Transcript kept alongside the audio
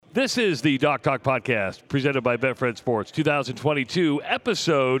This is the Doc Talk Podcast, presented by Betfred Sports, 2022,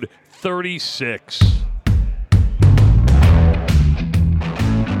 episode 36.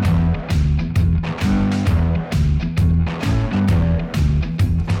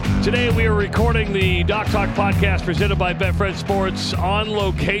 Today we are recording the Doc Talk Podcast, presented by Betfred Sports, on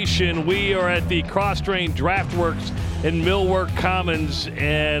location. We are at the Cross-Train Draftworks in Millwork Commons,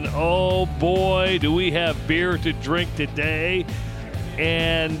 and oh boy, do we have beer to drink today.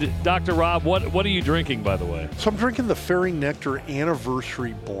 And Dr. Rob, what are you drinking, by the way? So I'm drinking the Fairy Nectar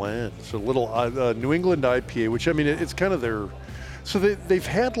Anniversary Blend. It's a little New England IPA, which, I mean, it's kind of their... So they've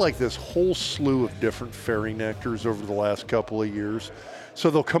had like this whole slew of different Fairy Nectars over the last couple of years. So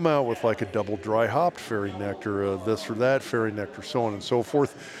they'll come out with like a double dry hopped Fairy Nectar, this or that Fairy Nectar, so on and so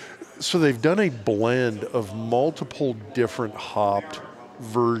forth. So they've done a blend of multiple different hopped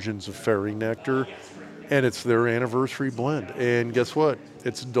versions of Fairy Nectar, and it's their anniversary blend. And guess what?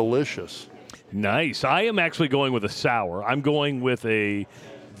 It's delicious. Nice. I am actually going with a sour. I'm going with a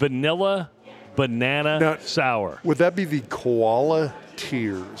vanilla banana sour. Would that be the Koala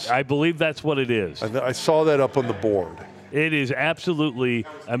Tears? I believe that's what it is. I saw that up on the board. It is absolutely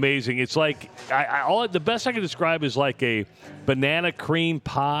amazing. It's like, the best I can describe is like a banana cream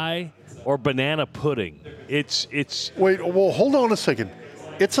pie or banana pudding. It's. Wait, well, hold on a second.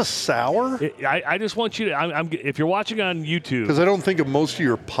 It's a sour? I just want you to, if you're watching on YouTube. Because I don't think of most of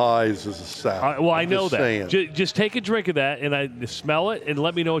your pies as a sour. I know that. Just take a drink of that and smell it and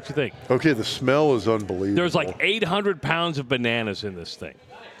let me know what you think. Okay, the smell is unbelievable. There's like 800 pounds of bananas in this thing.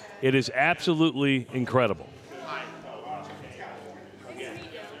 It is absolutely incredible.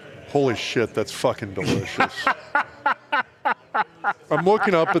 Holy shit, that's fucking delicious. I'm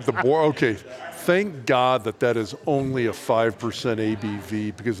looking up at the board. Okay, thank God that is only a 5%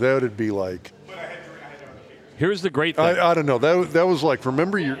 ABV, because that would be like... Here's the great thing. I don't know. That was like,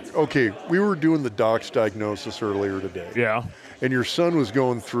 remember we were doing the doc's diagnosis earlier today. Yeah. And your son was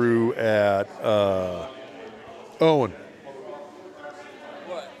going through at Owen.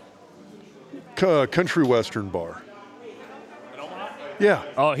 What? Country Western Bar. Yeah.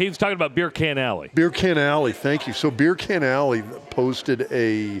 Oh, he was talking about Beer Can Alley. Beer Can Alley, thank you. So Beer Can Alley posted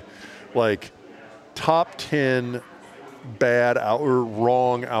a, top 10 bad or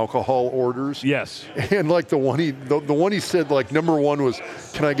wrong alcohol orders. Yes. And the one he said, number one was,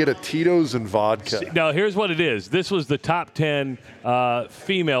 can I get a Tito's and vodka? Now, here's what it is. This was the top 10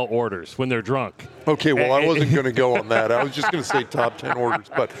 female orders when they're drunk. Okay, well, I wasn't going to go on that. I was just going to say top 10 orders,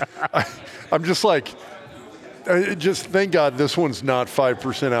 but I'm just like... Just thank God this one's not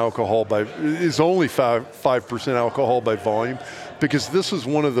 5% alcohol is only 5% alcohol by volume, because this is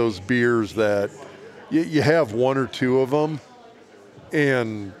one of those beers that you have one or two of them,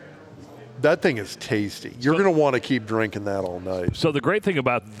 and that thing is tasty. You're going to want to keep drinking that all night. So the great thing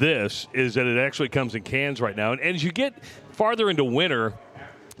about this is that it actually comes in cans right now, and as you get farther into winter,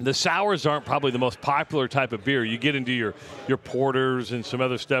 the sours aren't probably the most popular type of beer. You get into your porters and some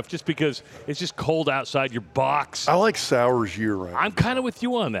other stuff just because it's just cold outside. Your box. I like sours year-round. I'm kind of with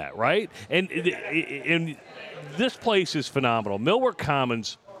you on that, right? And this place is phenomenal. Millwork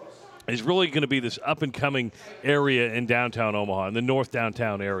Commons is really going to be this up-and-coming area in downtown Omaha, in the north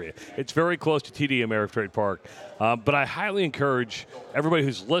downtown area. It's very close to TD Ameritrade Park. But I highly encourage everybody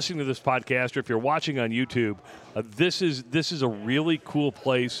who's listening to this podcast, or if you're watching on YouTube, this is a really cool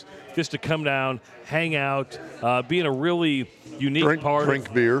place just to come down, hang out, be in a really unique part.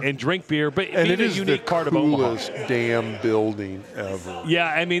 Drink beer. And drink beer, but and be it in a is unique the part of Omaha. coolest damn building ever. Yeah,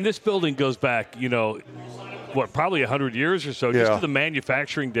 I mean, this building goes back, probably 100 years or so, just to the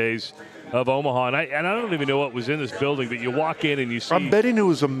manufacturing days of Omaha. And I don't even know what was in this building, but you walk in and you see... I'm betting it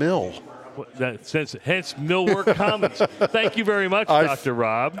was a mill. Hence Millwork Commons. Thank you very much, Dr.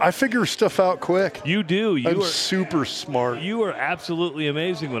 Rob. I figure stuff out quick. You do. I'm super smart. You are absolutely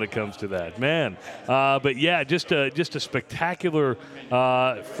amazing when it comes to that, man. But yeah, just a spectacular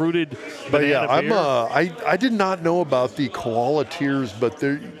fruited banana beer. I did not know about the Koala Tears, but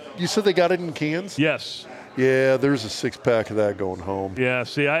you said they got it in cans? Yes. Yeah, there's a 6-pack of that going home. Yeah,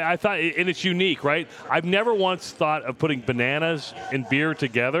 see, I thought, and it's unique, right? I've never once thought of putting bananas and beer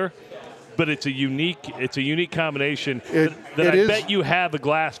together, but it's a unique combination. I bet you have a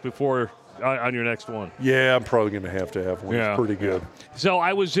glass before on your next one. Yeah, I'm probably going to have one. Yeah, it's pretty good. So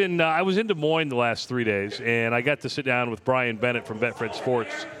I was in Des Moines the last 3 days, and I got to sit down with Brian Bennett from Betfred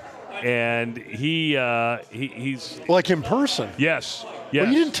Sports, and he's like in person. Yes. Well,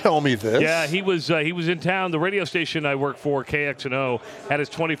 you didn't tell me this. Yeah, he was in town. The radio station I work for, KXNO, had his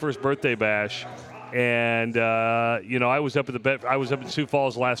 21st birthday bash, And I was up at I was up in Sioux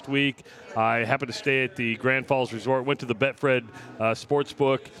Falls last week. I happened to stay at the Grand Falls Resort. Went to the Betfred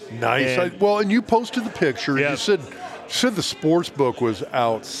Sportsbook. Nice. And you posted the picture. Yeah. You said the sports book was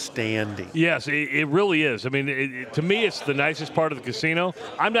outstanding. Yes, it really is. I mean, to me, it's the nicest part of the casino.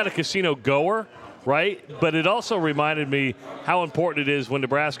 I'm not a casino goer, right? But it also reminded me how important it is when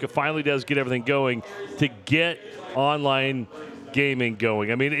Nebraska finally does get everything going to get online gaming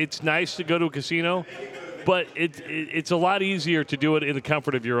going. I mean, it's nice to go to a casino, but it's a lot easier to do it in the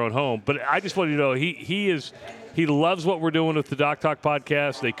comfort of your own home. But I just want you to know he loves what we're doing with the Doc Talk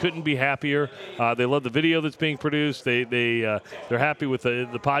podcast. They couldn't be happier. They love the video that's being produced. They're happy with the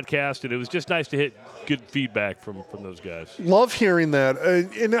podcast, and it was just nice to hit good feedback from those guys. Love hearing that,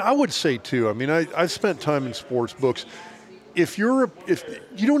 and I would say too. I mean, I've spent time in sports books. If you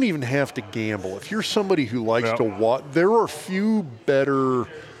don't even have to gamble, if you're somebody who likes to watch, there are few better.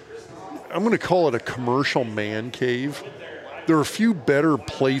 I'm going to call it a commercial man cave. There are a few better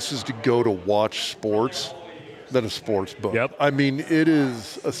places to go to watch sports than a sports book. Yep. I mean, it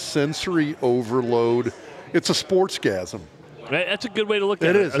is a sensory overload. It's a sportsgasm. That's a good way to look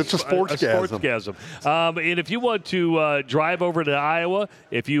at it. It is. It's a sportsgasm. And if you want to drive over to Iowa,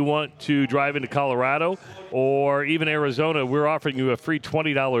 if you want to drive into Colorado, or even Arizona, we're offering you a free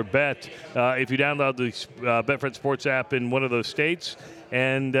 $20 bet if you download the Betfred Sports app in one of those states.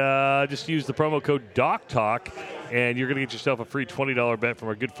 And just use the promo code DocTalk, and you're going to get yourself a free $20 bet from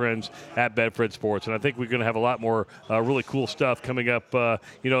our good friends at Betfred Sports. And I think we're going to have a lot more really cool stuff coming up,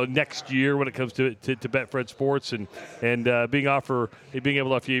 next year when it comes to Betfred Sports, and being able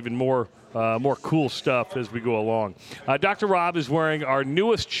to offer you even more cool stuff as we go along. Dr. Rob is wearing our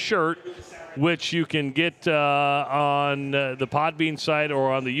newest shirt, which you can get on the Podbean site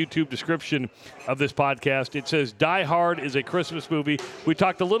or on the YouTube description of this podcast. It says Die Hard is a Christmas movie. We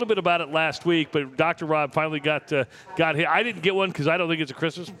talked a little bit about it last week, but Dr. Rob finally got here. I didn't get one because I don't think it's a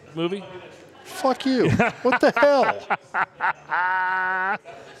Christmas movie. Fuck you. What the hell?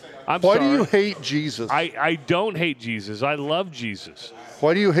 Why do you hate Jesus? I don't hate Jesus. I love Jesus.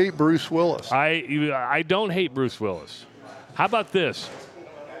 Why do you hate Bruce Willis? I don't hate Bruce Willis. How about this?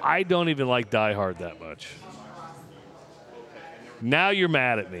 I don't even like Die Hard that much. Now you're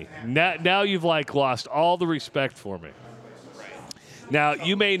mad at me. Now you've lost all the respect for me. Now,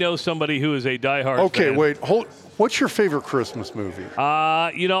 you may know somebody who is a Die Hard fan. Okay, wait. What's your favorite Christmas movie?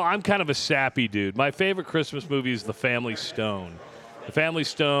 I'm kind of a sappy dude. My favorite Christmas movie is The Family Stone. The Family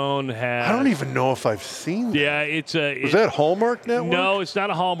Stone has... I don't even know if I've seen that. Yeah, Is that Hallmark Network? No, it's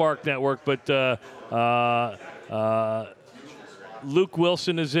not a Hallmark Network, but... Luke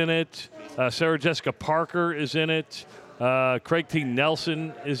Wilson is in it. Sarah Jessica Parker is in it. Craig T.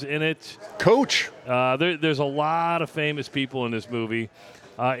 Nelson is in it. Coach. There's a lot of famous people in this movie.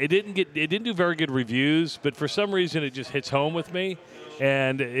 It didn't do very good reviews, but for some reason it just hits home with me.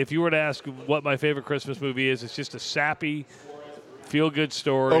 And if you were to ask what my favorite Christmas movie is, it's just a sappy, feel-good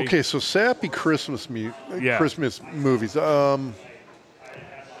story. Okay, so sappy Christmas movies. I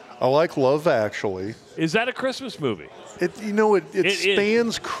like Love Actually. Is that a Christmas movie? It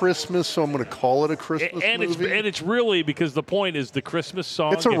spans Christmas, so I'm going to call it a Christmas movie. And it's really because the point is the Christmas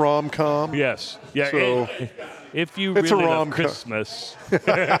song. It's a rom-com. Yes. Yeah. So if you it's really a love rom-com. Christmas.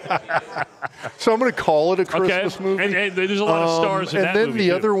 So I'm going to call it a Christmas movie. And there's a lot of stars in that movie. And then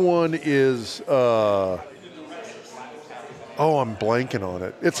the other one is, I'm blanking on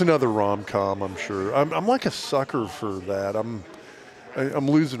it. It's another rom-com, I'm sure. I'm like a sucker for that. I'm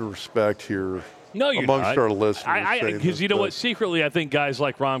losing respect here. No, you're amongst not. our listeners. Because you know what? Secretly, I think guys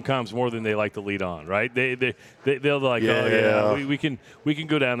like rom-coms more than they like to lead on, right? They'll like, we can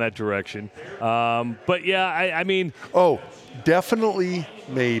go down that direction. But yeah, I mean. Oh, Definitely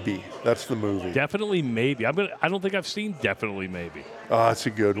Maybe. That's the movie. Definitely Maybe. I don't think I've seen Definitely Maybe. That's a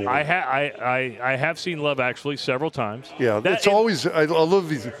good one. I have seen Love Actually several times. Yeah, I love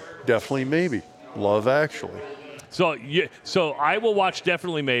these. Definitely Maybe. Love Actually. So I will watch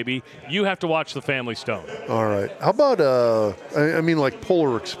Definitely Maybe. You have to watch The Family Stone. All right. How about like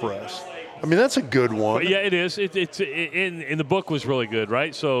Polar Express? I mean, that's a good one. Yeah, it is. It's in the book was really good,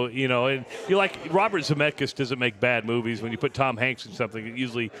 right? So and you like Robert Zemeckis doesn't make bad movies. When you put Tom Hanks in something, it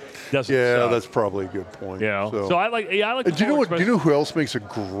usually doesn't. Yeah, that's probably a good point. So I like. Yeah, I like. Do you know who else makes a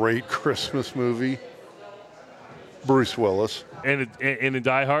great Christmas movie? Bruce Willis. And in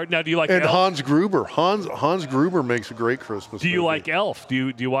Die Hard. Now, do you like and Elf? Hans Gruber? Hans Gruber makes a great Christmas movie. Do you like Elf?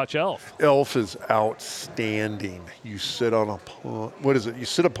 Do you watch Elf? Elf is outstanding. You sit on You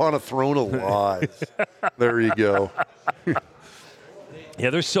sit upon a throne of lies. There you go. Yeah,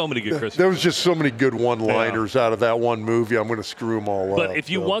 there's so many good Christmas. There was just so many good one-liners out of that one movie. I'm going to screw them all up. But if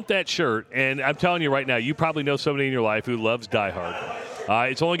you want that shirt, and I'm telling you right now, you probably know somebody in your life who loves Die Hard.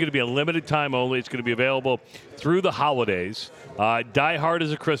 It's only going to be a limited time only. It's going to be available through the holidays. Die Hard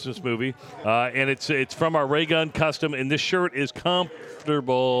is a Christmas movie, and it's from our Ray Gun Custom, and this shirt is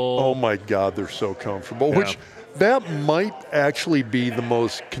comfortable. Oh, my God, they're so comfortable. Yeah. Which, that might actually be the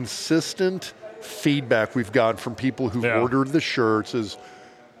most consistent feedback we've gotten from people who've ordered the shirts is,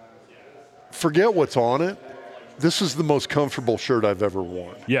 forget what's on it. This is the most comfortable shirt I've ever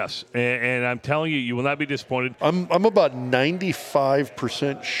worn. Yes, and I'm telling you, you will not be disappointed. I'm about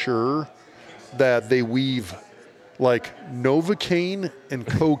 95% sure that they weave like Novocaine and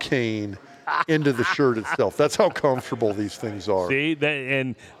cocaine into the shirt itself. That's how comfortable these things are. See that,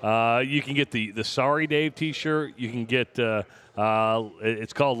 and you can get the Sorry Dave T-shirt. You can get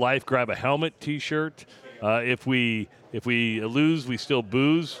it's called Life Grab a Helmet T-shirt. If we lose, we still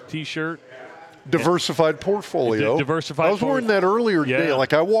booze T-shirt. Diversified portfolio. Diversified. I was wearing that earlier today. Yeah.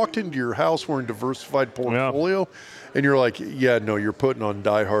 Like I walked into your house wearing diversified portfolio, and you're like, "Yeah, no, you're putting on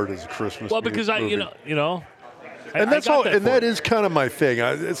Die Hard as a Christmas." Well, because movie. And that's all. And that is kind of my thing.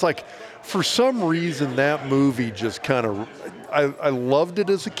 It's like, for some reason, that movie just kind of. I loved it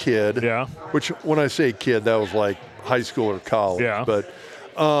as a kid. Yeah. Which, when I say kid, that was like high school or college. Yeah. But.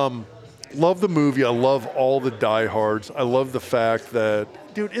 Love the movie. I love all the Die Hards. I love the fact that,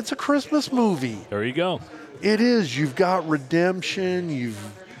 dude, it's a Christmas movie. There you go. It is. You've got redemption. You've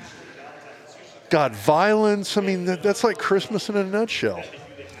got violence. I mean, that's like Christmas in a nutshell.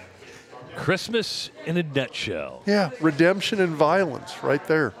 Christmas in a nutshell. Yeah, redemption and violence right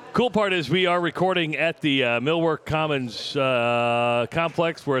there. Cool part is we are recording at the Millwork Commons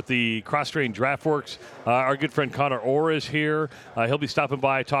complex. We're at the Cross-Train Draft Works. Our good friend Connor Orr is here. He'll be stopping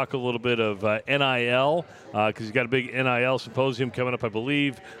by, talk a little bit of NIL, because he's got a big NIL symposium coming up, I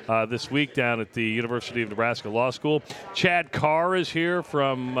believe, this week down at the University of Nebraska Law School. Chad Carr is here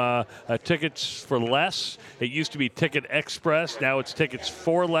from Tickets for Less. It used to be Ticket Express. Now it's Tickets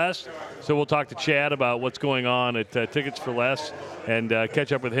for Less. So we'll talk to Chad about what's going on at Tickets for Less and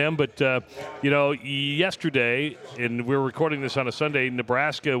catch up with him. But, yesterday, and we're recording this on a Sunday,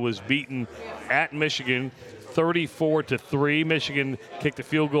 Nebraska was beaten at Michigan 34-3. Michigan kicked a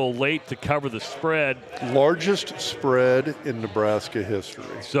field goal late to cover the spread. Largest spread in Nebraska history.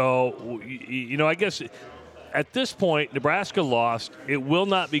 So, I guess at this point, Nebraska lost. It will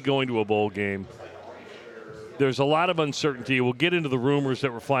not be going to a bowl game. There's a lot of uncertainty. We'll get into the rumors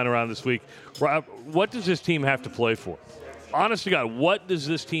that were flying around this week. Rob, what does this team have to play for? Honest to God, what does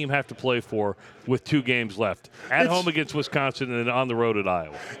this team have to play for with 2 games left? At home against Wisconsin and on the road at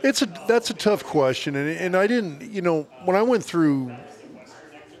Iowa. That's a tough question, and I didn't, when I went through,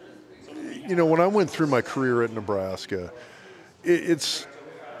 my career at Nebraska, it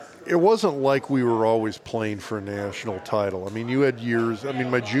wasn't like we were always playing for a national title. I mean, you had years. I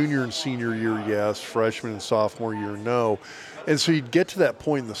mean, my junior and senior year, yes. Freshman and sophomore year, no. And so you'd get to that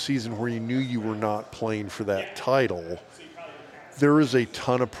point in the season where you knew you were not playing for that title. There is a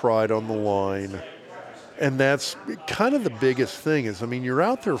ton of pride on the line, and that's kind of the biggest thing is, you're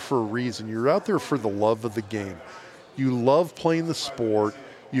out there for a reason. You're out there for the love of the game. You love playing the sport.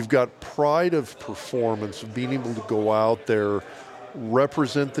 You've got pride of performance, of being able to go out there,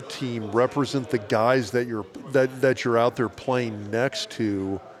 represent the team, represent the guys that you're out there playing next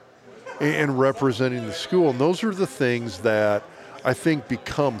to, and representing the school. And those are the things that I think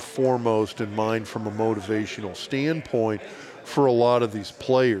become foremost in mind from a motivational standpoint for a lot of these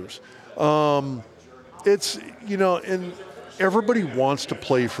players. It's, and everybody wants to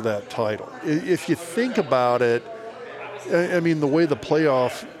play for that title. If you think about it, the way the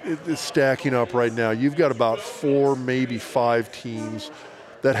playoff is stacking up right now, you've got about 4, maybe 5 teams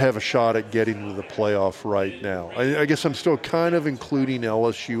that have a shot at getting into the playoff right now. I guess I'm still kind of including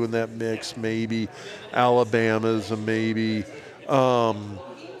LSU in that mix, maybe. Alabama's a maybe.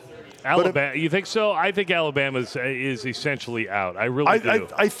 Alabama, you think so? I think Alabama is essentially out. I really do.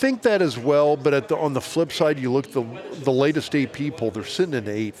 I think that as well, but on the flip side, you look at the latest AP poll, they're sitting in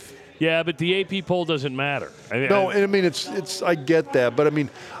 8th. Yeah, but the AP poll doesn't matter. It's I get that, but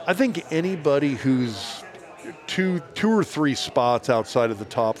I think anybody who's two or 3 spots outside of the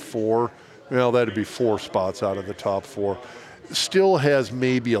top 4, that'd be 4 spots out of the top 4, still has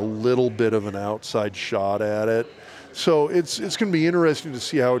maybe a little bit of an outside shot at it. So it's going to be interesting to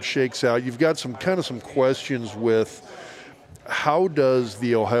see how it shakes out. You've got some questions with how does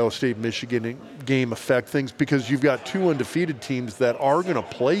the Ohio State-Michigan game affect things, because you've got 2 undefeated teams that are going to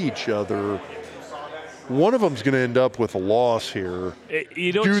play each other. One of them's going to end up with a loss here.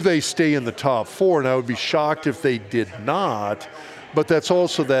 Do they stay in the top 4? And I would be shocked if they did not. but that's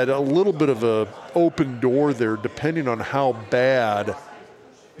also that a little bit of a open door there, depending on how bad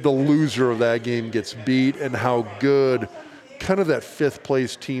the loser of that game gets beat and how good kind of that 5th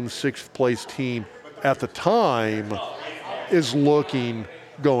place team, 6th place team at the time is looking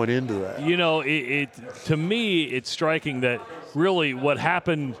going into that. You know, to me, it's striking that really what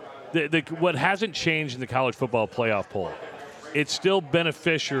happened, what hasn't changed in the college football playoff poll, it's still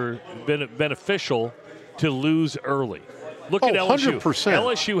beneficial to lose early. Look at LSU. 100%.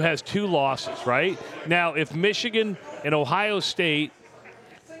 LSU has 2 losses, right? Now, if Michigan and Ohio State,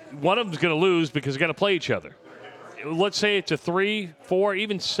 one of them's going to lose because they're going to play each other. Let's say it's a 3, 4,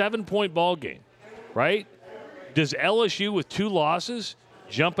 even 7-point ball game, right? Does LSU with 2 losses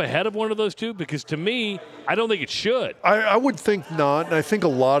jump ahead of one of those 2? Because to me, I don't think it should. I would think not, and I think a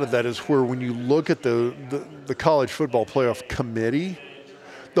lot of that is where when you look at the college football playoff committee,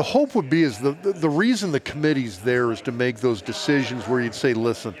 the hope would be is the reason the committee's there is to make those decisions where you'd say,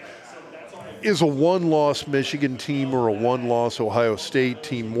 listen, is a 1-loss Michigan team or a 1-loss Ohio State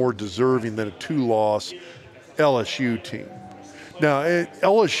team more deserving than a 2-loss LSU team? Now, at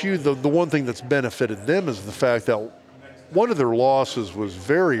LSU, the one thing that's benefited them is the fact that one of their losses was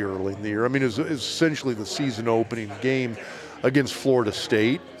very early in the year. I mean, it was essentially the season opening game against Florida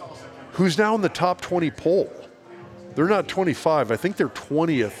State, who's now in the top 20 poll. They're not 25. I think they're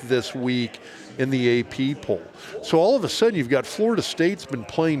 20th this week in the AP poll. So all of a sudden, you've got Florida State's been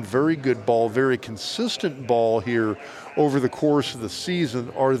playing very good ball, very consistent ball here over the course of the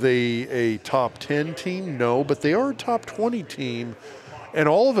season. Are they a top 10 team? No, but they are a top 20 team. And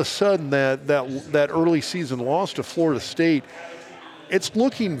all of a sudden, that early season loss to Florida State, it's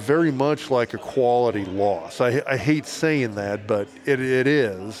looking very much like a quality loss. I hate saying that, but it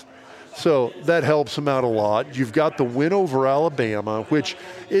is. So that helps them out a lot. You've got the win over Alabama, which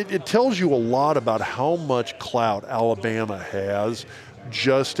it tells you a lot about how much clout Alabama has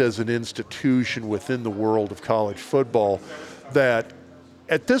just as an institution within the world of college football, that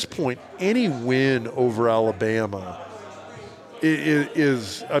at this point, any win over Alabama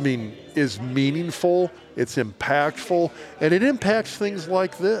is meaningful, it's impactful, and it impacts things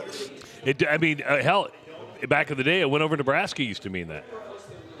like this. Hell, back in the day, a win over Nebraska used to mean that.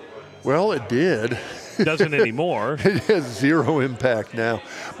 Well, it did. Doesn't anymore. It has 0 impact now.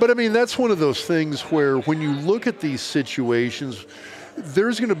 But, I mean, that's one of those things where when you look at these situations,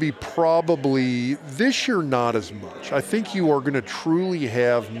 there's going to be probably, this year, not as much. I think you are going to truly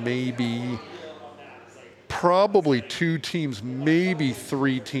have probably 2 teams, maybe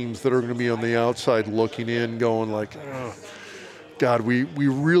 3 teams that are going to be on the outside looking in, going like, oh, God, we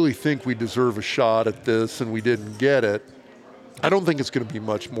really think we deserve a shot at this and we didn't get it. I don't think it's going to be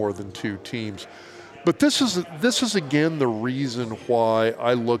much more than 2 teams. But this is again the reason why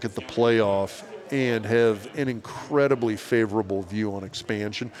I look at the playoff and have an incredibly favorable view on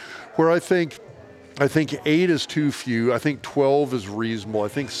expansion, where I think 8 is too few. I think 12 is reasonable. I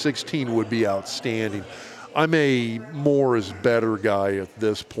think 16 would be outstanding. I'm a more is better guy at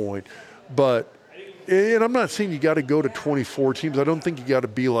this point. And I'm not saying you got to go to 24 teams. I don't think you got to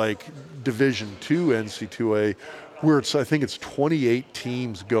be like Division II NC2A, where I think it's 28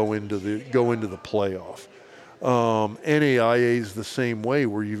 teams go into the playoff. NAIA is the same way,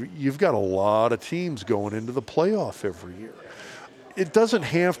 where you've got a lot of teams going into the playoff every year. It doesn't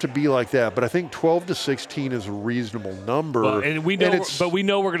have to be like that, but I think 12 to 16 is a reasonable number. Well, and we know, but we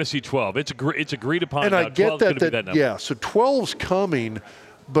know we're going to see 12. It's agreed upon. And now. I get that number. Yeah. So 12's coming,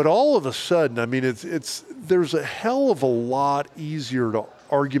 but all of a sudden, I mean, there's a hell of a lot easier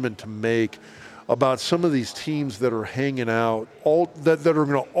argument to make about some of these teams that are hanging out, that are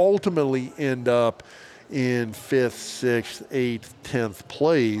going to ultimately end up in 5th, 6th, 8th, 10th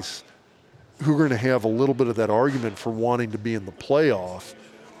place, who are going to have a little bit of that argument for wanting to be in the playoff.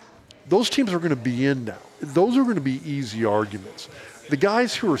 Those teams are going to be in now. Those are going to be easy arguments. The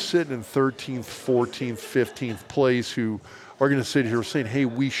guys who are sitting in 13th, 14th, 15th place, who are going to sit here saying, hey,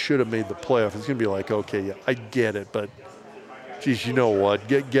 we should have made the playoff, it's going to be like, okay, yeah, I get it, but geez, you know what?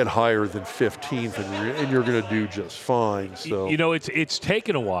 Get higher than 15th, and you're going to do just fine. So it's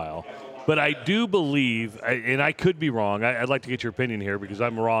taken a while, but I do believe, and I could be wrong. I'd like to get your opinion here because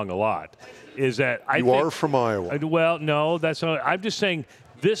I'm wrong a lot. Is that I you are from Iowa? Well, no, that's not. I'm just saying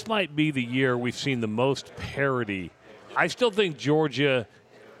this might be the year we've seen the most parity. I still think Georgia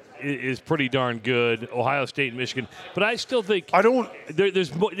is pretty darn good, Ohio State and Michigan, but I still think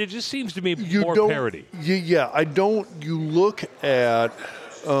there's more, there just seems to be more parity. Yeah, I don't. You look at.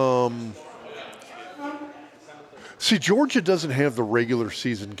 See, Georgia doesn't have the regular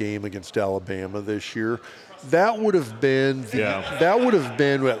season game against Alabama this year. That would have been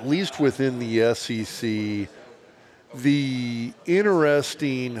at least within the SEC, the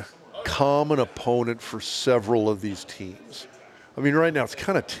interesting common opponent for several of these teams. I mean, right now it's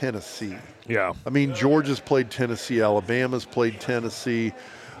kind of Tennessee. Yeah. I mean, Georgia's played Tennessee, Alabama's played Tennessee.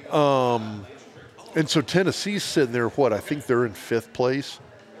 And so Tennessee's sitting there, I think they're in 5th place.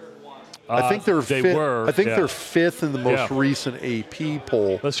 I think they're they fifth. were, I think yeah. they're 5th in the most recent AP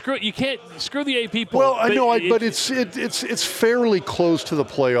poll. But you can't screw the AP poll. Well, I know, but it's fairly close to the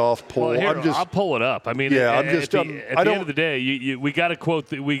playoff poll. Well, here, I'll pull it up. I mean, at the end of the day, we got to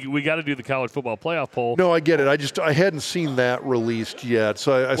quote. We got to do the college football playoff poll. No, I get it. I hadn't seen that released yet,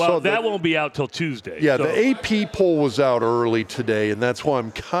 so I saw that won't be out till Tuesday. Yeah, so. The AP poll was out early today, and that's why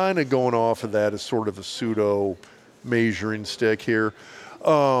I'm kind of going off of that as sort of a pseudo measuring stick here.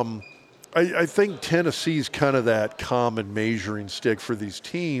 I think Tennessee's kind of that common measuring stick for these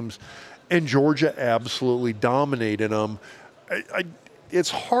teams, and Georgia absolutely dominated them. It's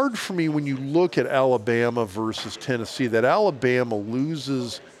hard for me when you look at Alabama versus Tennessee that Alabama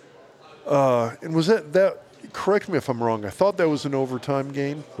loses. And was that? Correct me if I'm wrong. I thought that was an overtime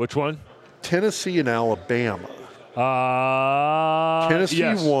game. Which one? Tennessee and Alabama. Tennessee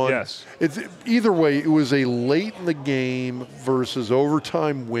won. Yes. Either way, it was a late in the game versus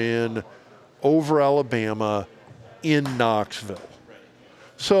overtime win over Alabama in Knoxville.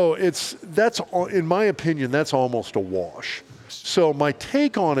 So that's in my opinion, that's almost a wash. So my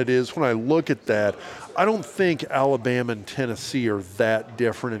take on it is when I look at that, I don't think Alabama and Tennessee are that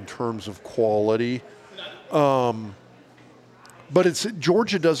different in terms of quality. But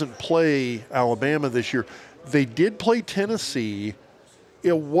Georgia doesn't play Alabama this year. They did play Tennessee.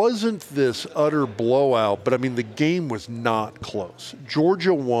 It wasn't this utter blowout, but I mean the game was not close.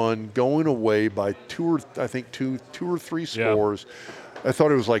 Georgia won going away by two or three scores. Yeah. I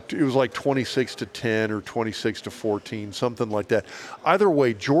thought it was like 26-10 or 26-14, something like that. Either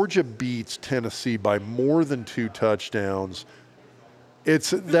way, Georgia beats Tennessee by more than 2 touchdowns.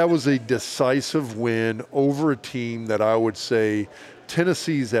 That was a decisive win over a team that I would say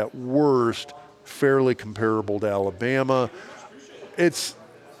Tennessee's at worst fairly comparable to Alabama. I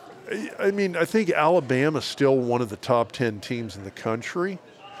think Alabama's still one of the top 10 teams in the country.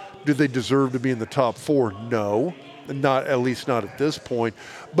 Do they deserve to be in the top 4? No, at least not at this point.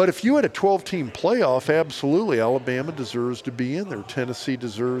 But if you had a 12-team playoff, absolutely, Alabama deserves to be in there. Tennessee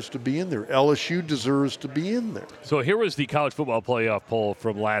deserves to be in there. LSU deserves to be in there. So here was the college football playoff poll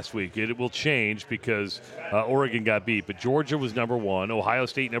from last week. It will change because Oregon got beat, but Georgia was number 1, Ohio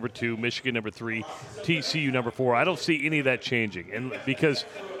State number 2, Michigan number 3, TCU number 4. I don't see any of that changing, and because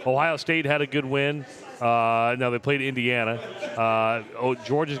Ohio State had a good win. Now they played Indiana.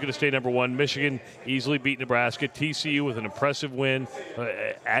 Georgia's going to stay number 1. Michigan easily beat Nebraska. TCU with an impressive win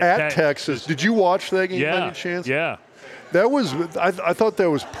at Texas. Did you watch that game by any chance? Yeah. That was. I thought that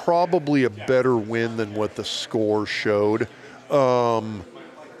was probably a better win than what the score showed.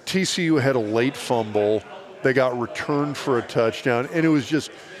 TCU had a late fumble. They got returned for a touchdown, and it was just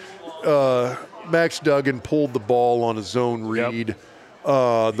Max Duggan pulled the ball on a zone read. Yep.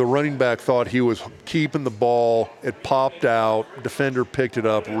 The running back thought he was keeping the ball. It popped out. Defender picked it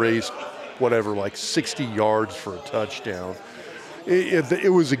up, raced, like 60 yards for a touchdown.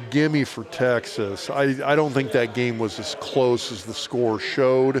 It was a gimme for Texas. I don't think that game was as close as the score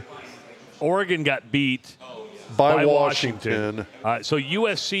showed. Oregon got beat by Washington. So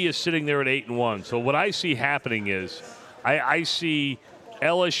USC is sitting there at 8-1. So what I see happening is I see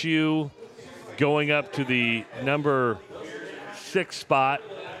LSU going up to the number 6 spot.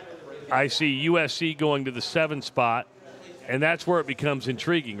 I see USC going to the 7 spot, and that's where it becomes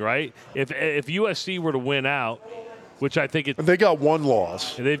intriguing, right? If USC were to win out, which I think they got 1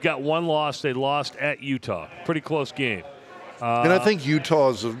 loss. They've got 1 loss. They lost at Utah. Pretty close game. And I think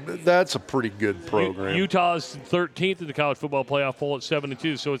that's a pretty good program. Utah is 13th in the college football playoff poll at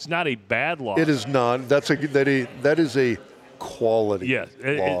 7-2, so it's not a bad loss. It is not. That is a quality loss.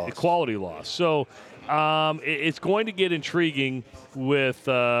 A quality loss. So it's going to get intriguing with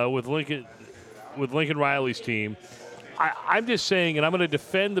Lincoln Riley's team. I'm just saying, and I'm going to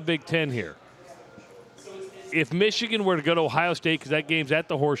defend the Big Ten here. If Michigan were to go to Ohio State, because that game's at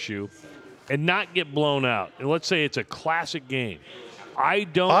the Horseshoe, and not get blown out, and let's say it's a classic game, I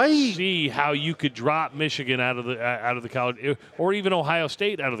don't see how you could drop Michigan out of the college, or even Ohio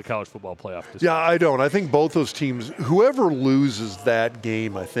State out of the college football playoff. Yeah, I don't. I think both those teams, whoever loses that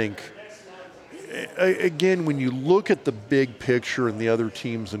game, I think. Again, when you look at the big picture and the other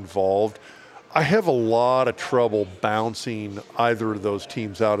teams involved, I have a lot of trouble bouncing either of those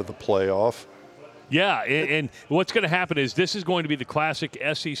teams out of the playoff. Yeah, and what's going to happen is this is going to be the classic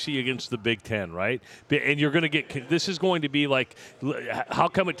SEC against the Big Ten, right? And you're going to get – this is going to be like, how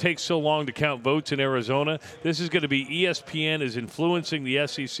come it takes so long to count votes in Arizona? This is going to be ESPN is influencing the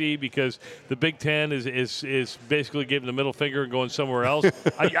SEC because the Big Ten is basically giving the middle finger and going somewhere else.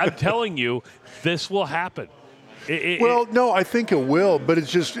 I'm telling you, this will happen. No, I think it will, but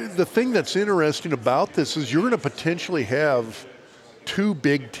it's just the thing that's interesting about this is you're going to potentially have – 2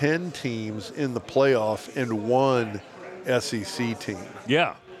 Big Ten teams in the playoff and 1 SEC team.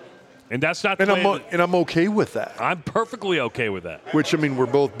 Yeah. And that's not the way and I'm okay with that. I'm perfectly okay with that. Which, I mean, we're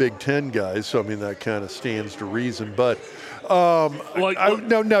both Big Ten guys, so, I mean, that kind of stands to reason. But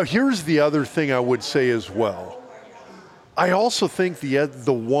now here's the other thing I would say as well. I also think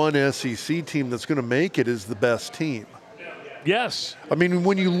the one SEC team that's going to make it is the best team. Yes. I mean,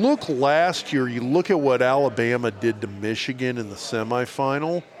 when you look last year, you look at what Alabama did to Michigan in the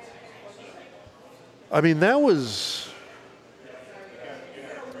semifinal. I mean, that was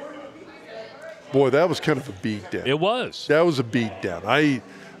kind of a beatdown. It was. That was a beatdown.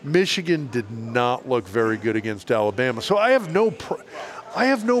 Michigan did not look very good against Alabama. So I have no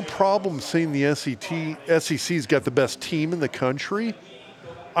problem saying the SEC's got the best team in the country.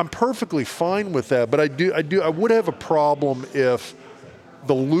 I'm perfectly fine with that, but I would have a problem if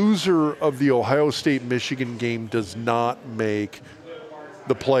the loser of the Ohio State-Michigan game does not make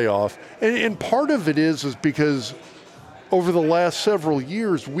the playoff. And part of it is because over the last several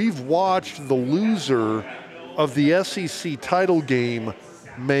years, we've watched the loser of the SEC title game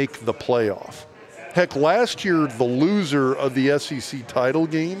make the playoff. Heck, last year, the loser of the SEC title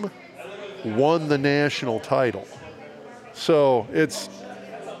game won the national title. So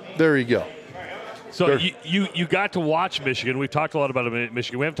there you go. So you got to watch Michigan. We've talked a lot about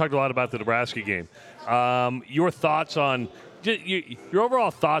Michigan. We haven't talked a lot about the Nebraska game. Your thoughts on your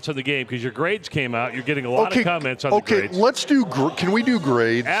overall thoughts on the game, because your grades came out. You're getting a lot of comments on the grades. Okay, can we do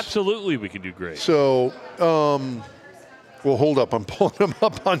grades? Absolutely, we can do grades. So, well, hold up. I'm pulling them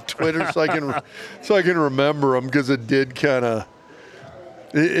up on Twitter so I can remember them, because it did kind of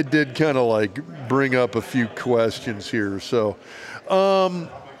like bring up a few questions here. So.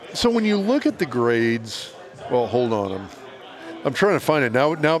 So when you look at the grades, well, hold on. I'm trying to find it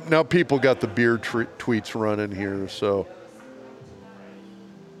now. Now people got the beer tweets running here. So,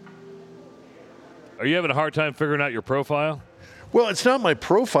 are you having a hard time figuring out your profile? Well, it's not my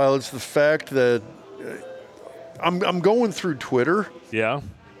profile. It's the fact that I'm going through Twitter. Yeah.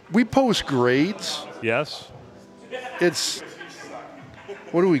 We post grades. Yes.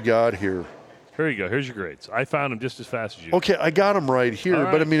 What do we got here? Here you go. Here's your grades. I found them just as fast as you. Okay, I got them right here.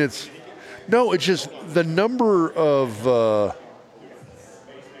 Right. But I mean, it's just the number of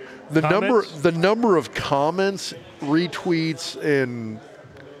the number of comments, retweets, and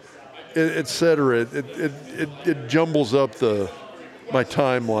et cetera. It jumbles up my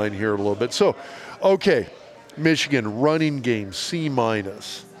timeline here a little bit. So, okay, Michigan running game C-.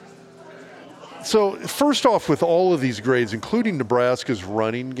 So first off, with all of these grades, including Nebraska's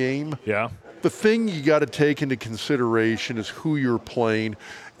running game, yeah, the thing you got to take into consideration is who you're playing.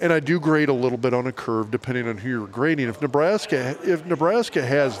 And I do grade a little bit on a curve depending on who you're grading. If Nebraska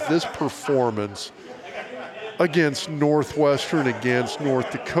has this performance against Northwestern, against North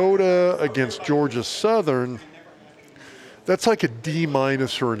Dakota, against Georgia Southern, that's like a D-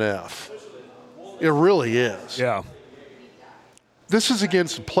 or an F. It really is. Yeah. This is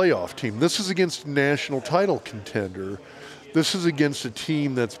against a playoff team. This is against a national title contender. This is against a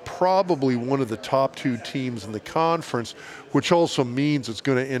team that's probably one of the top 2 teams in the conference, which also means it's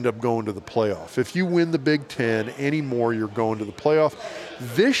going to end up going to the playoff. If you win the Big Ten anymore, you're going to the playoff.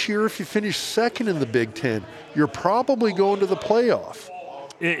 This year, if you finish second in the Big Ten, you're probably going to the playoff.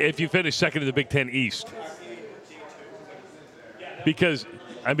 If you finish second in the Big Ten East. Because,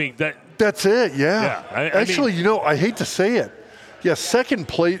 I mean, that's it, yeah. Actually, I hate to say it. Yeah, second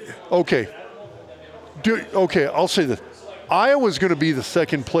place. Okay. I'll say this. Iowa's going to be the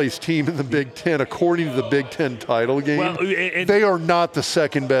second place team in the Big Ten according to the Big Ten title game. Well, they are not the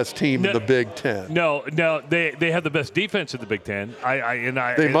second best team in the Big Ten. No, they have the best defense in the Big Ten.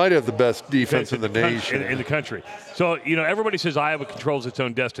 They might have the best defense in the nation. In the country. So, everybody says Iowa controls its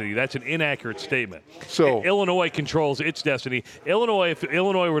own destiny. That's an inaccurate statement. So Illinois controls its destiny. If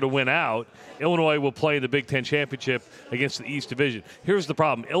Illinois were to win out, Illinois will play the Big Ten championship against the East Division. Here's the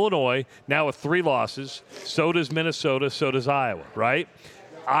problem. Illinois, now with 3 losses, so does Minnesota, so does Iowa, right?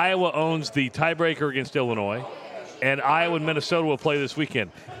 Iowa owns the tiebreaker against Illinois, and Iowa and Minnesota will play this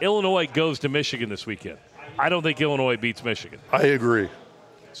weekend. Illinois goes to Michigan this weekend. I don't think Illinois beats Michigan. I agree.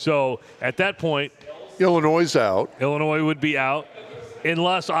 So at that point, Illinois is out. Illinois would be out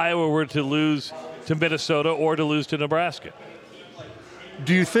unless Iowa were to lose to Minnesota or to lose to Nebraska.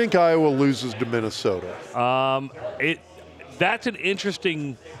 Do you think Iowa loses to Minnesota? That's an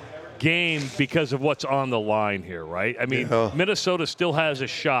interesting game because of what's on the line here, right? I mean, Minnesota still has a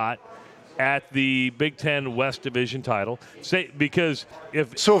shot at the Big Ten West Division title. Because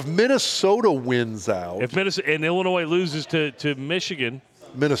if Minnesota wins out, if Minnesota and Illinois loses to Michigan,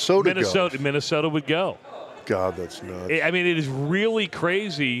 Minnesota would go. God, that's nuts. I mean, it is really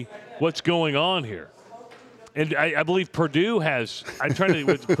crazy what's going on here. And I believe Purdue has.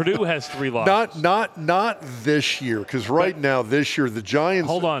 Purdue has 3 losses. Not this year, because now this year the Giants.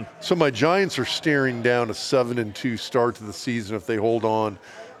 Hold on. So my Giants are staring down a 7-2 start to the season if they hold on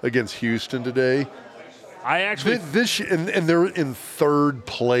against Houston today. I actually and they're in 3rd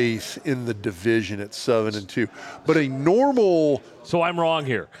place in the division at 7-2. But a normal. So I'm wrong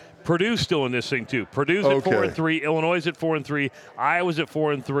here. Purdue's still in this thing too. Purdue's at 4-3. Illinois is at 4-3. Iowa's at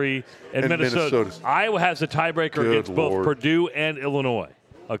 4-3, and Minnesota. Iowa has a tiebreaker against both Purdue and Illinois.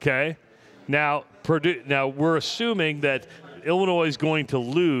 Okay, now Purdue. Now we're assuming that Illinois is going to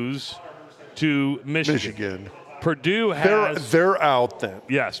lose to Michigan. Purdue has. They're out then.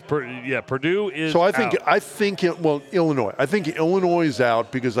 Yes. Purdue is. So I think Illinois. I think Illinois is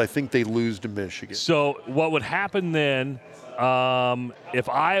out because I think they lose to Michigan. So what would happen then? If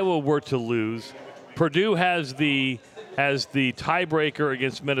Iowa were to lose, Purdue has the tiebreaker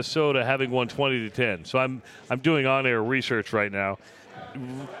against Minnesota, having won 20-10. So I'm doing on-air research right now.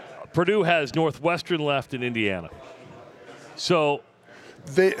 Purdue has Northwestern left in Indiana. So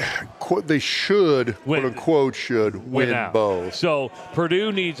they should, quote unquote, win both. So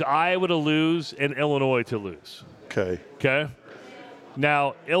Purdue needs Iowa to lose and Illinois to lose. Okay.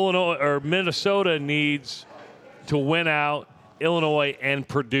 Now Minnesota needs to win out Illinois and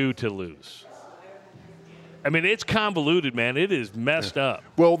Purdue to lose. I mean, it's convoluted, man. It is messed up.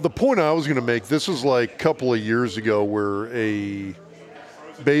 Well, the point I was going to make, this was like a couple of years ago where a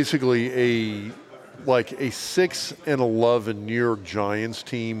 6-11 New York Giants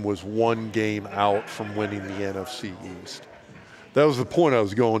team was 1 game out from winning the NFC East. That was the point I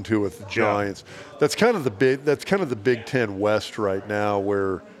was going to with the Giants. Yeah. That's kind of the Big Ten West right now,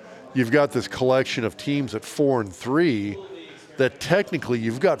 where you've got this collection of teams at 4-3 that technically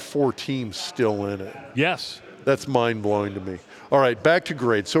you've got 4 teams still in it. Yes. That's mind-blowing to me. All right, back to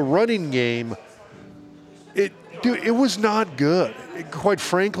grades. So running game, it was not good. Quite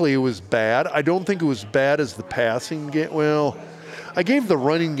frankly, it was bad. I don't think it was bad as the passing game. Well, I gave the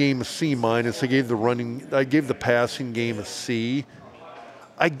running game a C-. I gave the passing game a C.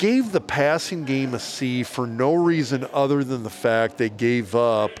 I gave the passing game a C for no reason other than the fact they gave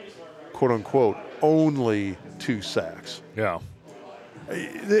up, quote unquote, only 2 sacks. Yeah.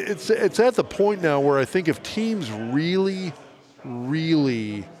 It's at the point now where I think if teams really,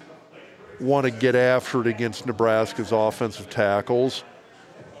 really want to get after it against Nebraska's offensive tackles,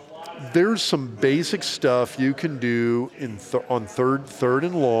 there's some basic stuff you can do on third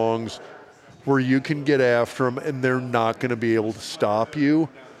and longs where you can get after them and they're not going to be able to stop you.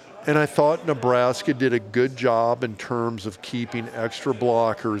 And I thought Nebraska did a good job in terms of keeping extra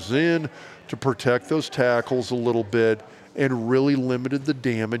blockers in to protect those tackles a little bit and really limited the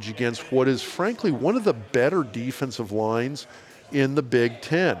damage against what is, frankly, one of the better defensive lines in the Big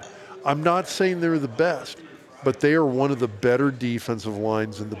Ten. I'm not saying they're the best, but they are one of the better defensive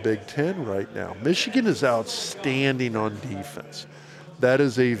lines in the Big Ten right now. Michigan is outstanding on defense. That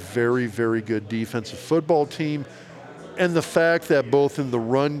is a very, very good defensive football team. And the fact that both in the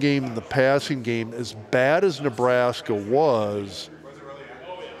run game and the passing game, as bad as Nebraska was,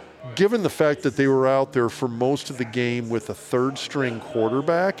 given the fact that they were out there for most of the game with a 3rd-string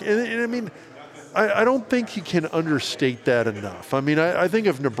quarterback, and I mean, I don't think you can understate that enough. I mean, I think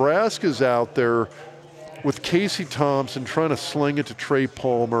if Nebraska's out there with Casey Thompson trying to sling it to Trey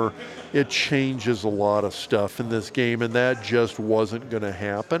Palmer, it changes a lot of stuff in this game, and that just wasn't going to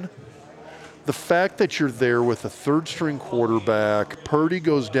happen. The fact that you're there with a 3rd-string quarterback, Purdy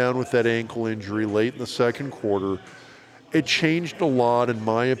goes down with that ankle injury late in the 2nd quarter, it changed a lot, in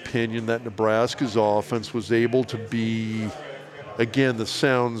my opinion, that Nebraska's offense was able to be, again, this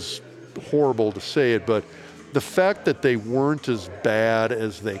sounds horrible to say it, but the fact that they weren't as bad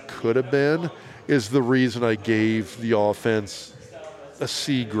as they could have been is the reason I gave the offense a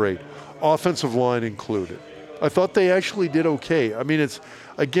C grade, offensive line included. I thought they actually did okay. I mean, it's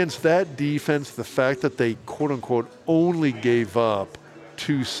against that defense, the fact that they, quote unquote, only gave up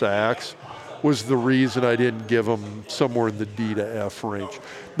 2 sacks was the reason I didn't give them somewhere in the D to F range.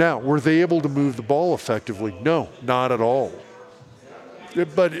 Now, were they able to move the ball effectively? No, not at all.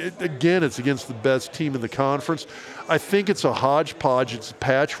 Again, it's against the best team in the conference. I think it's a hodgepodge. It's a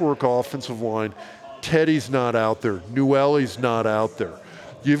patchwork offensive line. Teddy's not out there. Newelli's not out there.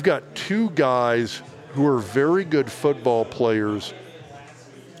 You've got two guys who are very good football players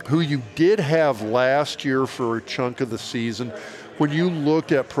who you did have last year for a chunk of the season. When you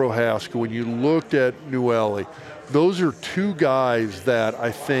looked at Prohaska, when you looked at Newelli, those are two guys that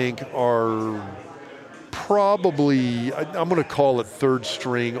I think are probably, I'm going to call it third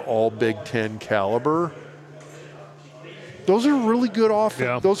string, all Big Ten caliber. Those are really good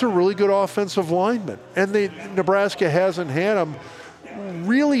Those are really good offensive linemen, and Nebraska hasn't had them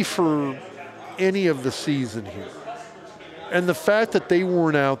really for any of the season here. And the fact that they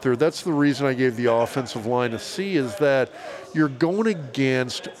weren't out there, that's the reason I gave the offensive line a C, is that you're going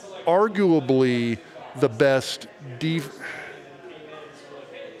against arguably the best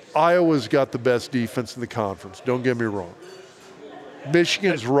Iowa's got the best defense in the conference. Don't get me wrong.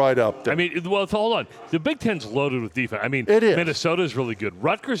 Michigan's right up there. I mean, well, hold on. The Big Ten's loaded with defense. I mean, it is. Minnesota's really good.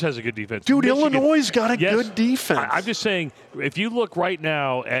 Rutgers has a good defense. Dude, Illinois' got a good defense. I'm just saying, if you look right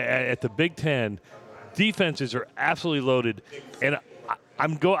now at the Big Ten, defenses are absolutely loaded. And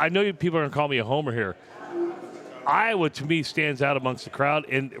I know people are going to call me a homer here. Iowa, to me, stands out amongst the crowd.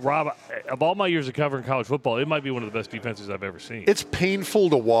 And, Rob, of all my years of covering college football, it might be one of the best defenses I've ever seen. It's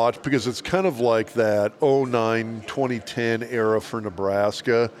painful to watch because it's kind of like that 2009, 2010 era for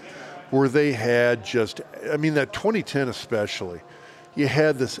Nebraska where they had that 2010 especially, you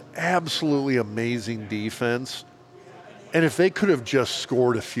had this absolutely amazing defense. And if they could have just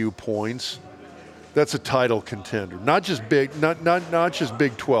scored a few points, that's a title contender. Not just not just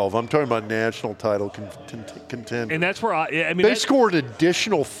Big 12. I'm talking about national title contender. And that's where they scored an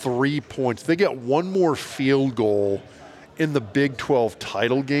additional 3 points. They got one more field goal in the Big 12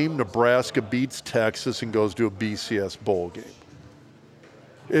 title game. Nebraska beats Texas and goes to a BCS bowl game.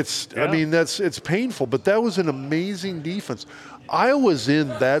 It's painful, but that was an amazing defense. Iowa's in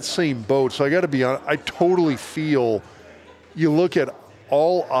that same boat, so I got to be honest. I totally feel. You look at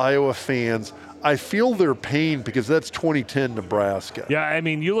all Iowa fans. I feel their pain because that's 2010 Nebraska. Yeah, I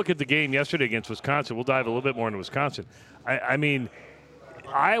mean, you look at the game yesterday against Wisconsin. We'll dive a little bit more into Wisconsin. I mean,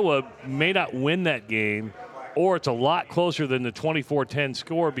 Iowa may not win that game, or it's a lot closer than the 24-10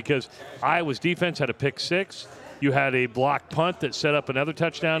 score because Iowa's defense had a pick six. You had a blocked punt that set up another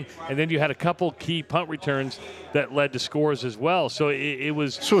touchdown, and then you had a couple key punt returns that led to scores as well. So it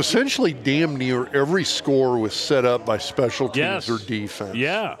was... So essentially damn near every score was set up by special teams or defense.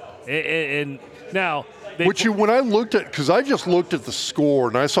 Yeah, and now... when I looked at... Because I just looked at the score,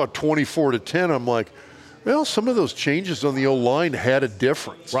 and I saw 24-10, I'm like, well, some of those changes on the O-line had a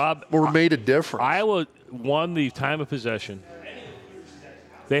difference. Rob... Or made a difference. Iowa won the time of possession.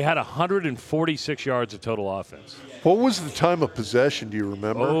 They had 146 yards of total offense. What was the time of possession? Do you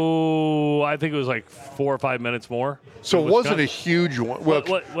remember? Oh, I think it was like 4 or 5 minutes more. So it wasn't a huge one. Well,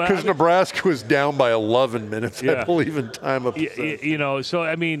 because Nebraska was down by 11 minutes, I believe, in time of possession. So,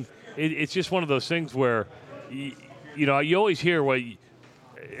 I mean, it's just one of those things where, you always hear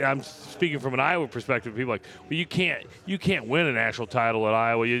I'm speaking from an Iowa perspective. People are like, well, you can't win a national title at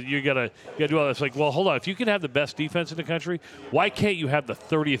Iowa. You gotta do all this. Like, well, hold on. If you can have the best defense in the country, why can't you have the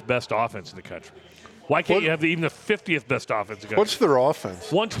 30th best offense in the country? Why can't you have even the 50th best offense in the country? What's their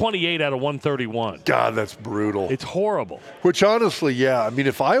offense? 128 out of 131. God, that's brutal. It's horrible. Which honestly, yeah. I mean,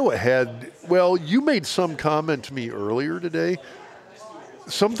 if Iowa had, you made some comment to me earlier today.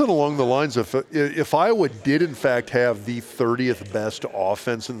 Something along the lines of if Iowa did, in fact, have the 30th best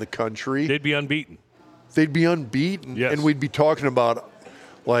offense in the country, they'd be unbeaten. Yes. And we'd be talking about,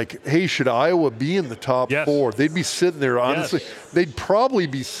 like, hey, should Iowa be in the top four? They'd be sitting there, honestly. They'd probably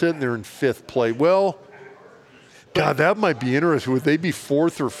be sitting there in fifth place. Well, God, that might be interesting. Would they be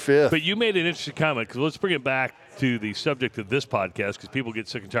fourth or fifth? But you made an interesting comment, because let's bring it back to the subject of this podcast, because people get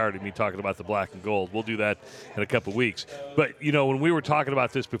sick and tired of me talking about the black and gold. We'll do that in a couple of weeks. But, when we were talking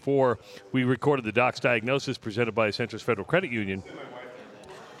about this before we recorded the Doc's Diagnosis presented by Centris Federal Credit Union,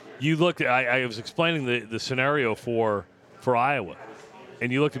 you looked at, I was explaining the scenario for Iowa,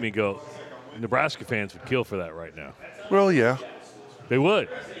 and you looked at me and go, Nebraska fans would kill for that right now. Well, yeah. They would.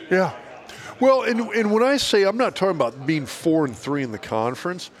 Yeah. Well, and when I say I'm not talking about being 4-3 in the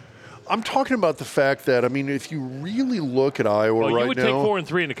conference, I'm talking about the fact that, I mean, if you really look at Iowa right now. Well, you would take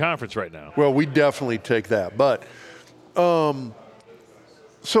 4-3 in the conference right now. Well, we definitely take that. But so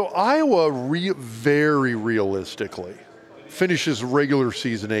Iowa very realistically finishes regular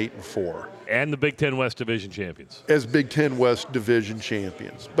season 8-4. And the Big Ten West Division champions. As Big Ten West Division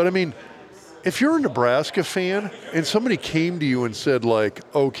champions. But, I mean, if you're a Nebraska fan and somebody came to you and said, like,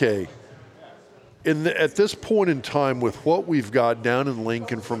 okay, at this point in time, with what we've got down in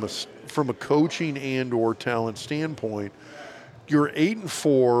Lincoln from a coaching and or talent standpoint, you're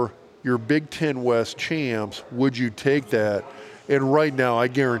 8-4, you're Big Ten West champs. Would you take that? And right now, I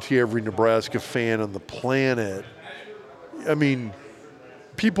guarantee every Nebraska fan on the planet, I mean,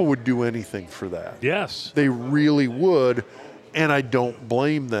 people would do anything for that. Yes. They really would, and I don't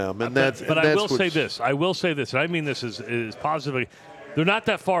blame them. And that's But I will say this. I will say this, and I mean this is positively. They're not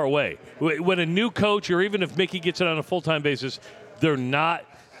that far away. When a new coach, or even if Mickey gets it on a full-time basis, they're not.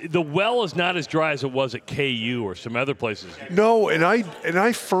 The well is not as dry as it was at KU or some other places. No, and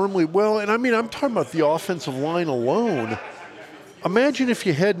I firmly, I'm talking about the offensive line alone. Imagine if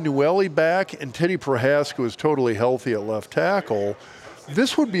you had Newelly back and Teddy Prohaska was totally healthy at left tackle.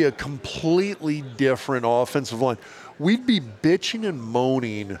 This would be a completely different offensive line. We'd be bitching and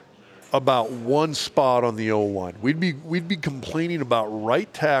moaning about one spot on the O-line. We'd be complaining about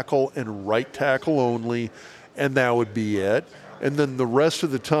right tackle and right tackle only, and that would be it. And then the rest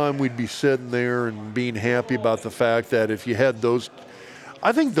of the time we'd be sitting there and being happy about the fact that if you had those,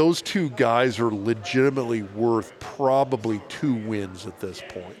 I think those two guys are legitimately worth probably 2 wins at this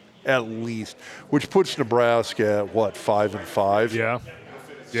point, at least, which puts Nebraska at, 5-5? Yeah.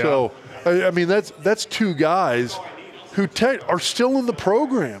 So, I mean, that's 2 guys who are still in the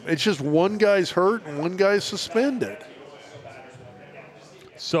program. It's just one guy's hurt and one guy's suspended.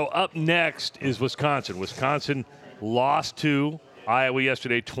 So up next is Wisconsin. Wisconsin lost to Iowa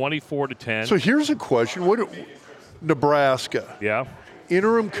yesterday, 24-10. So here's a question: Nebraska? Yeah.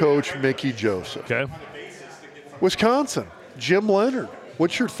 Interim coach Mickey Joseph. Okay. Wisconsin, Jim Leonhard.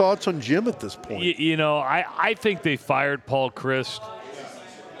 What's your thoughts on Jim at this point? I think they fired Paul Chryst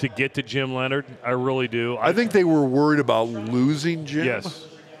to get to Jim Leonhard. I really do. I think they were worried about losing Jim. Yes.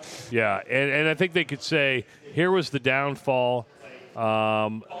 Yeah, and I think they could say, here was the downfall.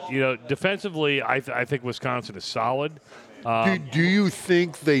 Defensively, I think Wisconsin is solid. Do you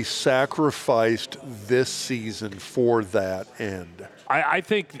think they sacrificed this season for that end? I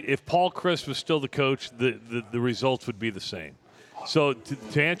think if Paul Chryst was still the coach, the results would be the same. So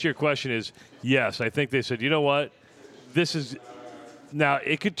to answer your question is, yes, I think they said, you know what, this is – now,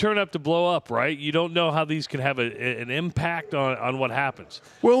 it could turn up to blow up, right? You don't know how these can have an impact on what happens.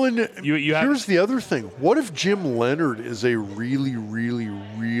 Well, and here's the other thing. What if Jim Leonhard is a really, really,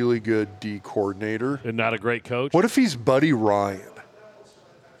 really good D coordinator? And not a great coach? What if he's Buddy Ryan?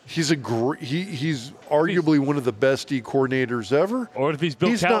 He's he's arguably one of the best D coordinators ever. Or if he's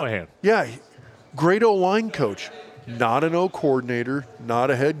Bill Callahan. Great O-line coach. Not an O coordinator,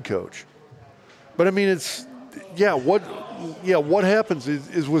 not a head coach. But, I mean, what happens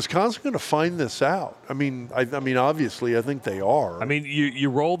is Wisconsin going to find this out? I mean, obviously, I think they are. I mean, you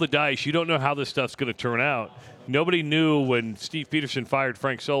roll the dice. You don't know how this stuff's going to turn out. Nobody knew when Steve Peterson fired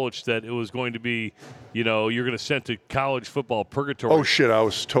Frank Solich that it was going to be, you're going to send to college football purgatory. Oh shit! I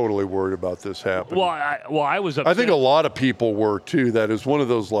was totally worried about this happening. Well, I was upset. I think a lot of people were too. That is one of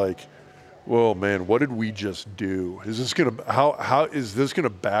those well, man, what did we just do? Is this going to how is this going to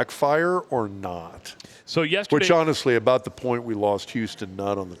backfire or not? So yesterday, which honestly, about the point we lost Houston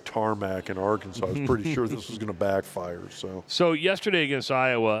Nutt on the tarmac in Arkansas, I was pretty sure this was going to backfire. So yesterday against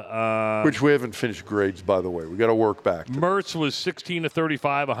Iowa, which we haven't finished grades, by the way, we got to work back. Mertz was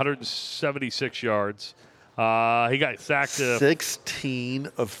 16-35, 176 yards. He got sacked. 16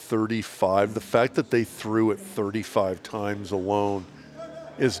 of 35. The fact that they threw it 35 times alone.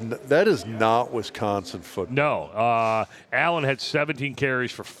 That is not Wisconsin football. No, Allen had 17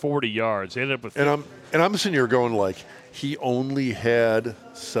 carries for 40 yards. Ended up with and I'm sitting here going he only had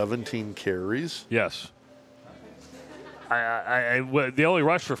 17 carries. Yes. They only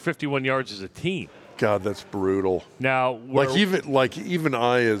rushed for 51 yards as a team. God, that's brutal. Now, even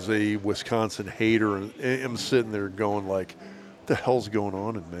I, as a Wisconsin hater, am sitting there going what the hell's going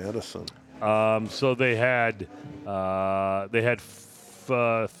on in Madison? So they had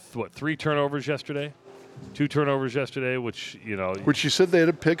 3 turnovers yesterday? 2 turnovers yesterday, which you said they had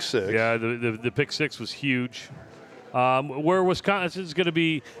a pick six. Yeah, the pick six was huge. Where Wisconsin's going to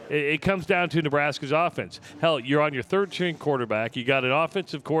be, it comes down to Nebraska's offense. Hell, you're on your third-string quarterback. You got an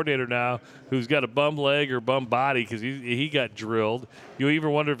offensive coordinator now who's got a bum leg or bum body because he got drilled. You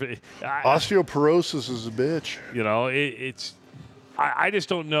even wonder if osteoporosis is a bitch. I just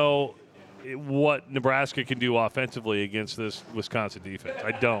don't know what Nebraska can do offensively against this Wisconsin defense.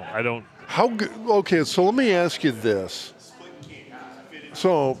 I don't. How good? Okay, so let me ask you this.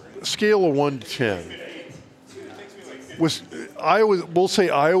 So, scale of 1 to 10. We'll say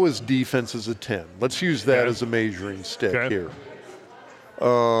Iowa's defense is a 10. Let's use that as a measuring stick here.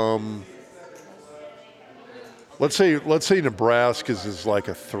 Let's say Nebraska's is like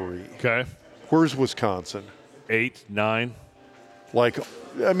a 3. Okay. Where's Wisconsin? 8, 9. Like,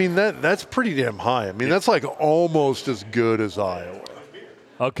 I mean, that's pretty damn high. I mean, that's like almost as good as Iowa.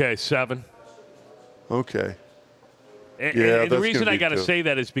 Okay, 7. Okay. And the reason I got to say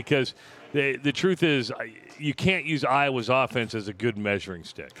that is because the truth is you can't use Iowa's offense as a good measuring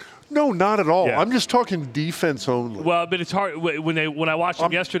stick. No, not at all. Yeah. I'm just talking defense only. Well, but it's hard. When I watched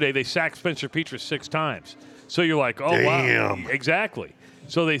them yesterday, they sacked Spencer Petras 6 times. So you're like, oh, damn. wow. Exactly.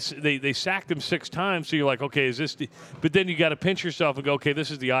 So they sacked him 6 times. So you're like, okay, is this but then you got to pinch yourself and go, okay,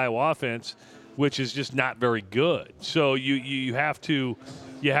 this is the Iowa offense, which is just not very good. So you have to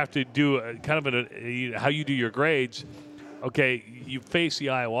do kind of how you do your grades. Okay, you face the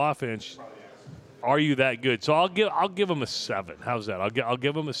Iowa offense. Are you that good? So I'll give them a 7. How's that? I'll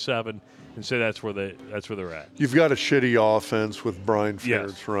give them a 7 and say that's where they're at. You've got a shitty offense with Brian Ferentz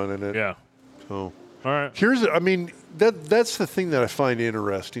Yes. running it. Yeah. So All right. that's the thing that I find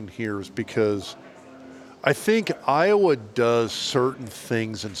interesting here is because I think Iowa does certain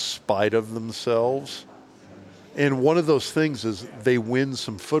things in spite of themselves. And one of those things is they win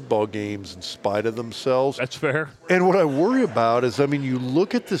some football games in spite of themselves. That's fair. And what I worry about is, I mean, you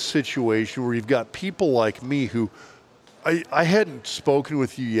look at this situation where you've got people like me who I hadn't spoken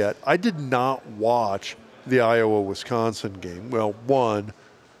with you yet. I did not watch the Iowa-Wisconsin game. Well, one, I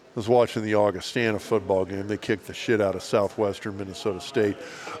was watching the Augustana football game. They kicked the shit out of Southwestern Minnesota State.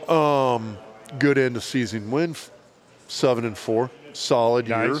 Good end of season win, 7-4. Solid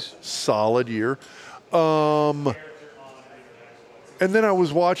year. Nice. Solid year. And then I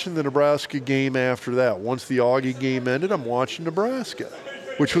was watching the Nebraska game after that. Once the Augie game ended, I'm watching Nebraska,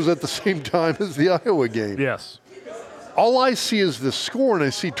 which was at the same time as the Iowa game. Yes. All I see is the score, and I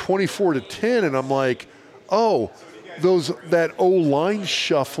see 24-10, and I'm like, oh, that O-line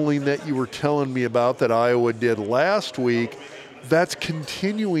shuffling that you were telling me about that Iowa did last week, that's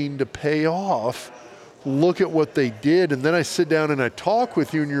continuing to pay off. Look at what they did. And then I sit down and I talk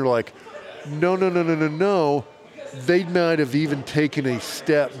with you, and you're like, no. They might have even taken a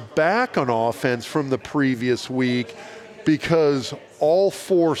step back on offense from the previous week because all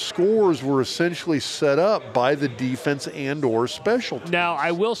 4 scores were essentially set up by the defense and or special teams. Now,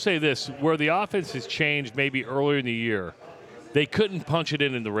 I will say this, where the offense has changed maybe earlier in the year, they couldn't punch it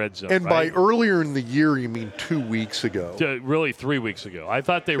in the red zone. And right? by earlier in the year, you mean 2 weeks ago. Really 3 weeks ago. I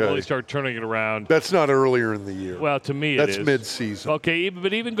thought they really started turning it around. That's not earlier in the year. Well, to me, it is. That's mid-season. Okay,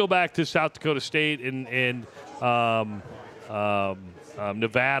 but even go back to South Dakota State and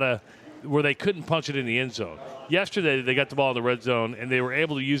Nevada, where they couldn't punch it in the end zone. Yesterday, they got the ball in the red zone, and they were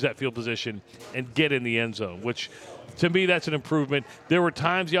able to use that field position and get in the end zone, which to me, that's an improvement. There were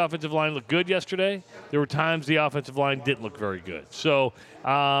times the offensive line looked good yesterday. There were times the offensive line didn't look very good. So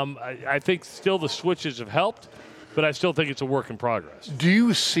I think still the switches have helped, but I still think it's a work in progress. Do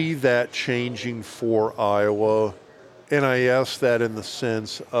you see that changing for Iowa? And I ask that in the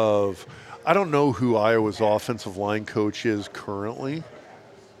sense of, I don't know who Iowa's offensive line coach is currently.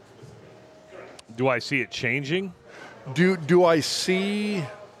 Do I see it changing? Do I see,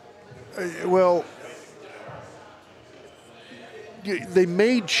 well, they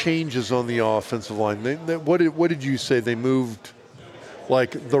made changes on the offensive line. What did you say? They moved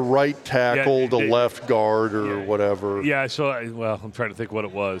like the right tackle to left guard or whatever. Yeah, so, I'm trying to think what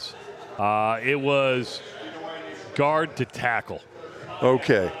it was. It was guard to tackle.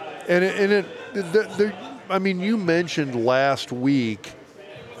 Okay. I mean, you mentioned last week,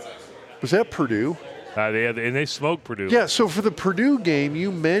 was that Purdue? They smoked Purdue. Yeah, so for the Purdue game,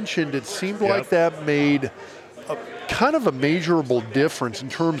 you mentioned it seemed like that made kind of a measurable difference in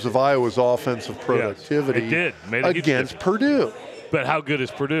terms of Iowa's offensive productivity against Purdue. But how good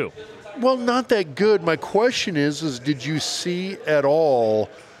is Purdue? Well, not that good. My question is did you see at all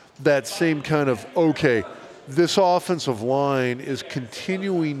that same kind of, okay, this offensive line is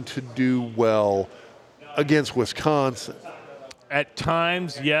continuing to do well against Wisconsin? At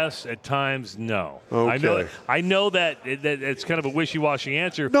times, yes. At times, no. Okay. I know that it's kind of a wishy-washy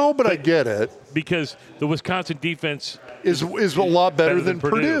answer. No, but I get it. Because the Wisconsin defense is a lot better than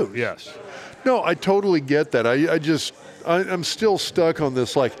Purdue. Yes. No, I totally get that. I'm still stuck on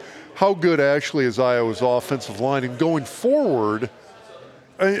this, like, how good actually is Iowa's offensive line? And going forward,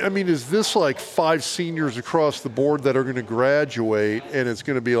 I mean, is this like 5 seniors across the board that are going to graduate and it's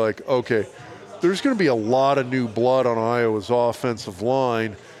going to be like, okay, there's going to be a lot of new blood on Iowa's offensive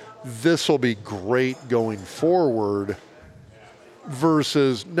line. This will be great going forward.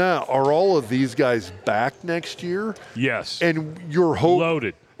 Versus now, are all of these guys back next year? Yes. And your hope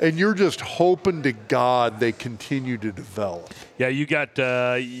loaded. And you're just hoping to God they continue to develop. Yeah, you got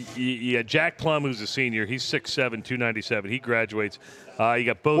Jack Plum, who's a senior. He's 6'7", 297. He graduates. You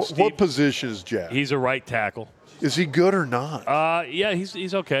got both. What position is Jack? He's a right tackle. Is he good or not? Yeah,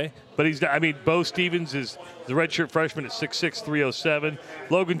 he's okay. But Bo Stevens is the redshirt freshman at 6'6", 307.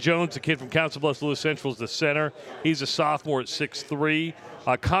 Logan Jones, the kid from Council Bluffs, Lewis Central, is the center. He's a sophomore at 6'3".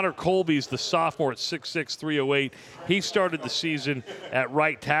 Connor Colby's the sophomore at 6'6", 308. He started the season at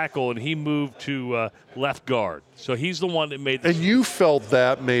right tackle, and he moved to left guard. So he's the one that made. And you felt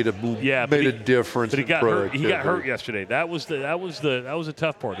that made a difference. But he got hurt. He got hurt yesterday. yesterday. That was a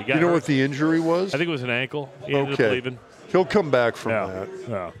tough part. He got You know hurt. what the injury was? I think it was an ankle. He ended up leaving. He'll come back from that.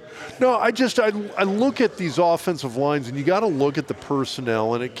 Yeah. No, I look at these offensive lines, and you got to look at the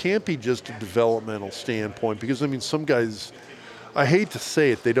personnel, and it can't be just a developmental standpoint because, some guys, I hate to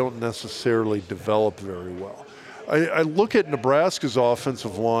say it, they don't necessarily develop very well. I look at Nebraska's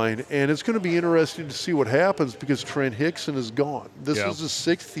offensive line, and it's going to be interesting to see what happens because Trent Hickson is gone. This is his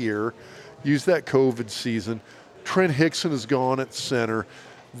 6th year. Use that COVID season. Trent Hickson is gone at center.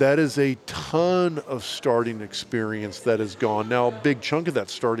 That is a ton of starting experience that is gone. Now, a big chunk of that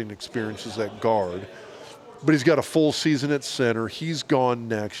starting experience is at guard, but he's got a full season at center. He's gone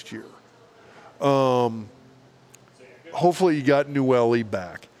next year. Hopefully you got Newelly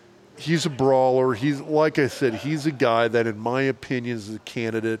back. He's a brawler. He's, like I said, he's a guy that, in my opinion, is a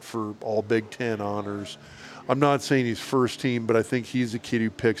candidate for all Big Ten honors. I'm not saying he's first team, but I think he's a kid who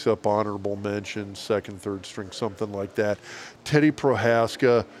picks up honorable mention, second, third string, something like that. Teddy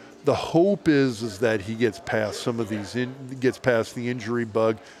Prohaska, the hope is that he gets past some of these, gets past the injury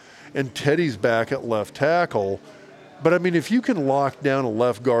bug, and Teddy's back at left tackle. But if you can lock down a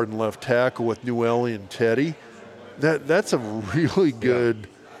left guard and left tackle with Newelly and Teddy, that's a really good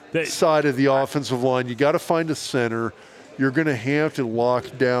side of the offensive line. You got to find a center. You're going to have to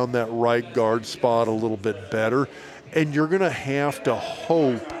lock down that right guard spot a little bit better, and you're going to have to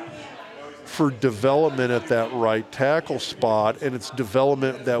hope for development at that right tackle spot, and it's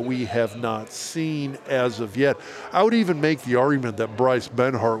development that we have not seen as of yet. I would even make the argument that Bryce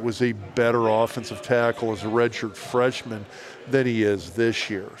Benhart was a better offensive tackle as a redshirt freshman than he is this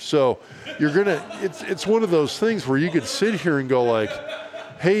year. So it's one of those things where you could sit here and go like,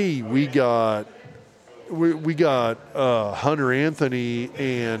 hey, we got Hunter Anthony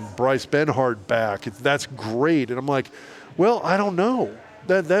and Bryce Benhart back. That's great. And I'm like, well, I don't know.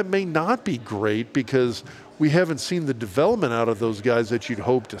 That may not be great because we haven't seen the development out of those guys that you'd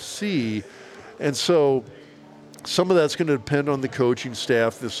hope to see. And so some of that's going to depend on the coaching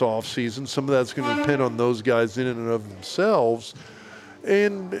staff this offseason. Some of that's going to depend on those guys in and of themselves.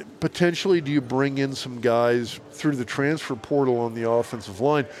 And potentially, do you bring in some guys through the transfer portal on the offensive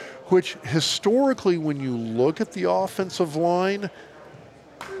line, which historically, when you look at the offensive line,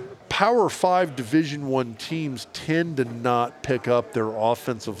 Power 5 Division I teams tend to not pick up their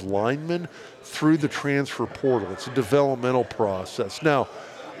offensive linemen through the transfer portal. It's a developmental process. Now,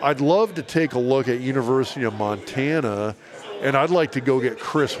 I'd love to take a look at University of Montana, and I'd like to go get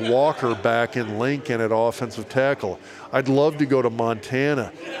Chris Walker back in Lincoln at offensive tackle. I'd love to go to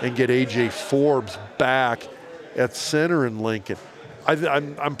Montana and get A.J. Forbes back at center in Lincoln.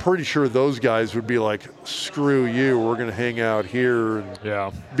 I'm pretty sure those guys would be like, screw you, we're going to hang out here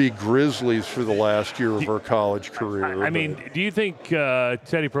and be Grizzlies for the last year of our college career. Do you think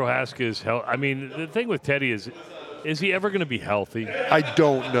Teddy Prohaska is healthy? The thing with Teddy is he ever going to be healthy? I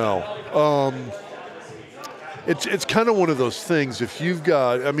don't know. It's kind of one of those things. If you've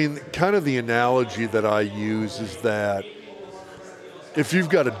got, kind of the analogy that I use is that if you've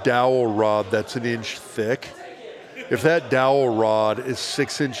got a dowel rod that's an inch thick, if that dowel rod is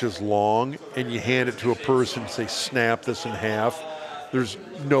 6 inches long and you hand it to a person and say, snap this in half, there's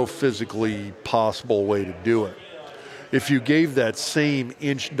no physically possible way to do it. If you gave that same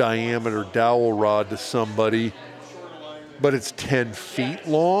inch diameter dowel rod to somebody, but it's 10 feet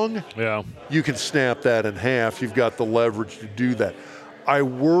long, you can snap that in half. You've got the leverage to do that. I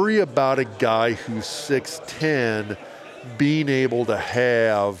worry about a guy who's 6'10" being able to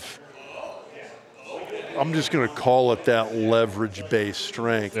have, I'm just going to call it that leverage-based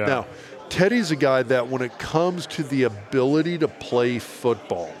strength. Yeah. Now, Teddy's a guy that when it comes to the ability to play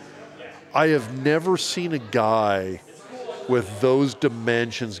football, I have never seen a guy with those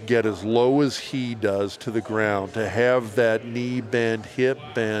dimensions get as low as he does to the ground, to have that knee bend, hip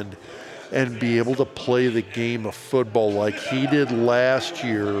bend, and be able to play the game of football like he did last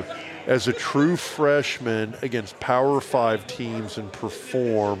year as a true freshman against Power 5 teams and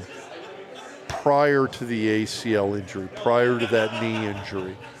perform prior to the ACL injury, prior to that knee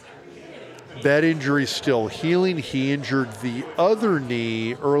injury. That injury's still healing. He injured the other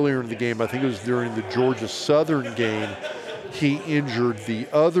knee earlier in the game. I think it was during the Georgia Southern game. He injured the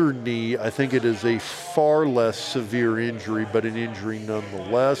other knee. I think it is a far less severe injury, but an injury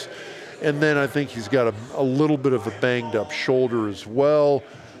nonetheless. And then I think he's got a little bit of a banged up shoulder as well.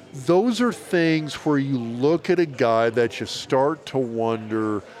 Those are things where you look at a guy that you start to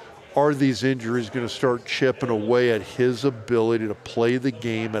wonder, are these injuries going to start chipping away at his ability to play the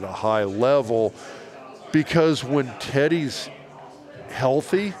game at a high level? Because when Teddy's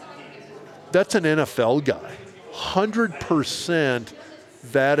healthy, that's an NFL guy. 100%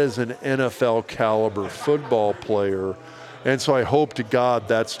 that is an NFL caliber football player. And so I hope to God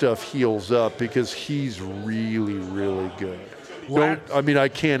that stuff heals up because he's really, really good. I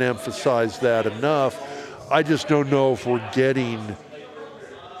can't emphasize that enough. I just don't know if we're getting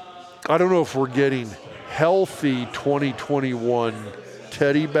healthy 2021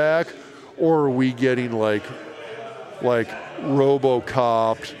 Teddy back, or are we getting like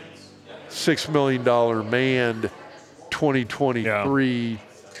RoboCop, $6 million man 2023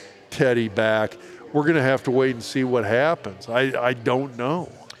 Teddy back? We're going to have to wait and see what happens. I don't know.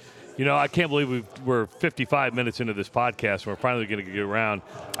 You know, I can't believe we're 55 minutes into this podcast and we're finally going to get around.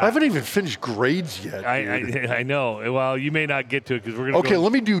 I haven't even finished grades yet. I know. Well, you may not get to it because we're going to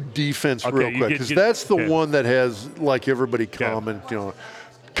let me do defense real quick because that's the one that has, like everybody comment, a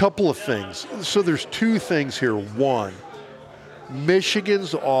couple of things. So there's two things here. One,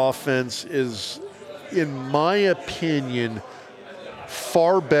 Michigan's offense is, in my opinion,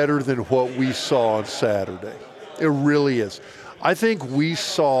 far better than what we saw on Saturday. It really is. I think we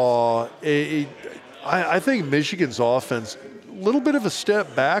saw I think Michigan's offense, a little bit of a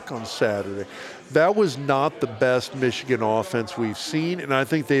step back on Saturday. That was not the best Michigan offense we've seen, and I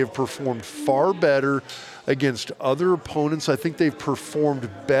think they have performed far better against other opponents. I think they've performed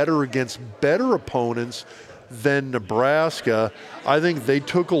better against better opponents than Nebraska. I think they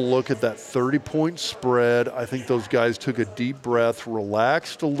took a look at that 30-point spread. I think those guys took a deep breath,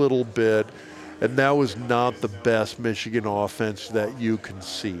 relaxed a little bit, and that was not the best Michigan offense that you could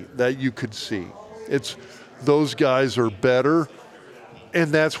see. It's those guys are better,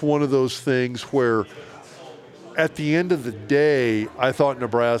 and that's one of those things where at the end of the day, I thought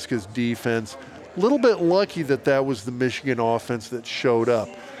Nebraska's defense, a little bit lucky that was the Michigan offense that showed up.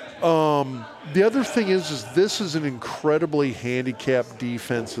 The other thing is this is an incredibly handicapped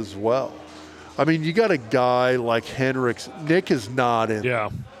defense as well. I mean, you got a guy like Hendricks. Nick is not in. Yeah.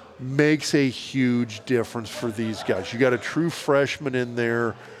 Makes a huge difference for these guys. You got a true freshman in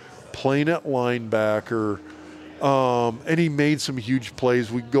there playing at linebacker, and he made some huge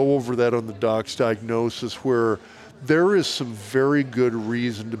plays. We go over that on the Doc's Diagnosis, where there is some very good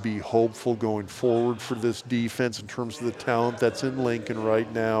reason to be hopeful going forward for this defense in terms of the talent that's in Lincoln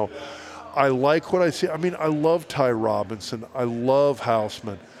right now. I like what I see. I mean, I love Ty Robinson. I love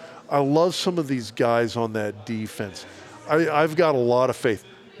Houseman. I love some of these guys on that defense. I've got a lot of faith.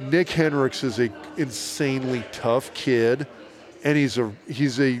 Nick Hendricks is a insanely tough kid, and he's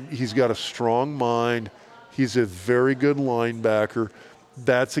got a strong mind. He's a very good linebacker.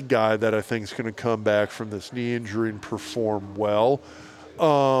 That's a guy that I think is going to come back from this knee injury and perform well.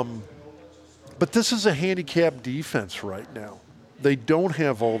 But this is a handicapped defense right now. They don't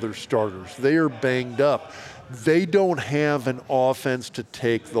have all their starters. They are banged up. They don't have an offense to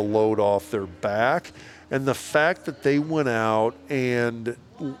take the load off their back. And the fact that they went out and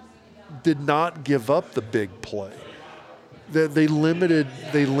did not give up the big play, they limited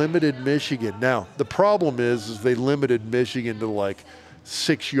Michigan. Now, the problem is they limited Michigan to like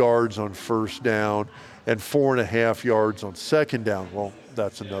 6 yards on first down and 4.5 yards on second down. Well,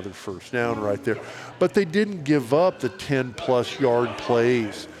 that's another first down right there. But they didn't give up the 10-plus yard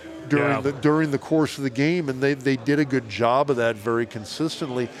plays during the course of the game, and they did a good job of that very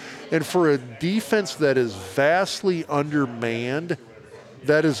consistently. And for a defense that is vastly undermanned,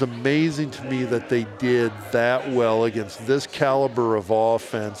 that is amazing to me that they did that well against this caliber of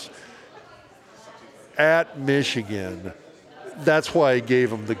offense at Michigan. That's why I gave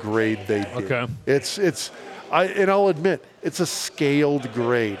them the grade they did. Okay. I'll admit, it's a scaled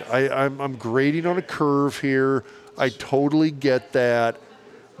grade. I'm grading on a curve here. I totally get that,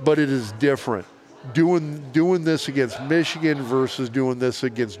 but it is different. Doing this against Michigan versus doing this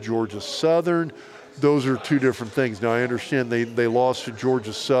against Georgia Southern, those are two different things. Now, I understand they lost to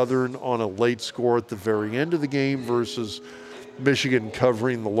Georgia Southern on a late score at the very end of the game versus Michigan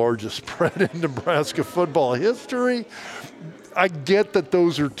covering the largest spread in Nebraska football history. I get that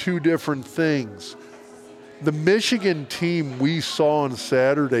those are two different things. The Michigan team we saw on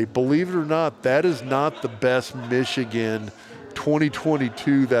Saturday, believe it or not, that is not the best Michigan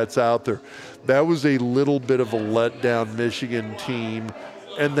 2022 that's out there. That was a little bit of a letdown Michigan team,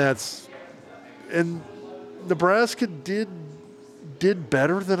 and Nebraska did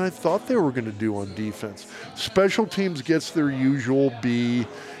better than I thought they were going to do on defense. Special teams gets their usual B.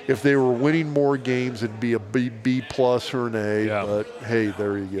 If they were winning more games, it'd be a B plus or an A. Yeah. But hey,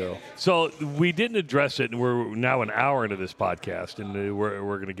 there you go. So we didn't address it, and we're now an hour into this podcast, and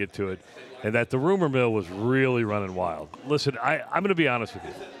we're going to get to it. And that the rumor mill was really running wild. Listen, I'm going to be honest with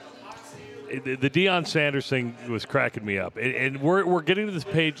you. The Deion Sanders thing was cracking me up, and we're getting to this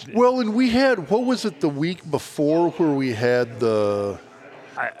page. Well, and we had, what was it the week before where we had the?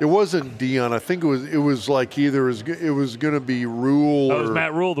 It wasn't Deion. I think it was like either it was going to be Rule. It was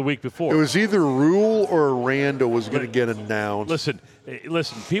Matt Rule the week before. It was either Rule or Rando was going to get announced. Listen.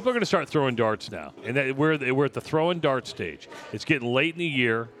 People are going to start throwing darts now, and we're at the throwing dart stage. It's getting late in the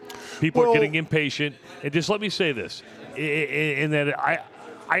year. People are getting impatient. And just let me say this, in that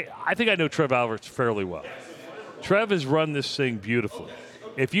I think I know Trev Alberts fairly well. Trev has run this thing beautifully.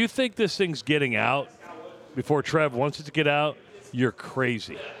 If you think this thing's getting out before Trev wants it to get out, you're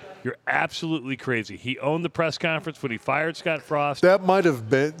crazy. You're absolutely crazy. He owned the press conference when he fired Scott Frost. That might have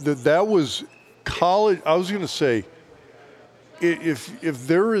been that was college. I was going to say, if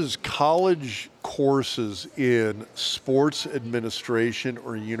there is college courses in sports administration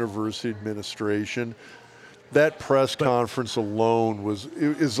or university administration, that press conference alone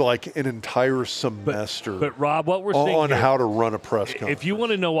is like an entire semester. But Rob, what we're saying on here, how to run a press conference. If you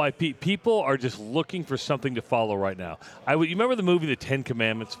want to know why people are just looking for something to follow right now, you remember the movie The Ten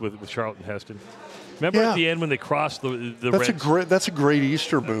Commandments with Charlton Heston? Remember at the end when they crossed the that's a great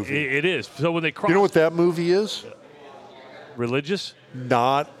Easter movie. It is. So when they crossed, you know what that movie is? Religious?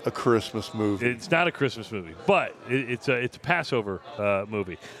 Not a Christmas movie. It's not a Christmas movie, but it's a Passover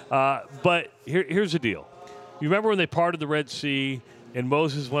movie. But here's the deal. You remember when they parted the Red Sea and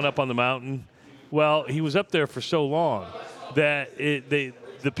Moses went up on the mountain? Well, he was up there for so long that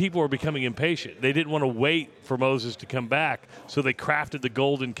the people were becoming impatient. They didn't want to wait for Moses to come back, so they crafted the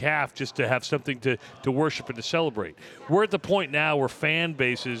golden calf just to have something to worship and to celebrate. We're at the point now where fan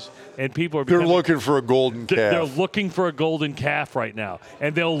bases and people are they're looking for a golden calf. They're looking for a golden calf right now,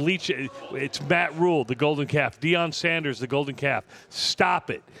 and they'll leech it. It's Matt Rule, the golden calf. Deion Sanders, the golden calf. Stop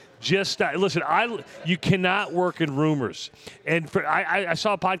it. Just stop. Listen, you cannot work in rumors. And I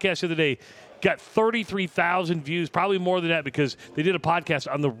saw a podcast the other day, got 33,000 views, probably more than that because they did a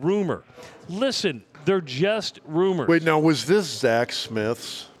podcast on the rumor. Listen, they're just rumors. Wait, now was this Zach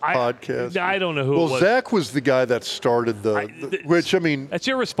Smith's podcast? I don't know who it was. Well, Zach was the guy that started which, I mean. That's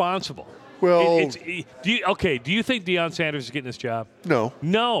irresponsible. Well, do you think Deion Sanders is getting this job? No.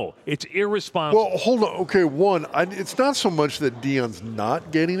 No, it's irresponsible. Well, hold on. Okay, it's not so much that Deion's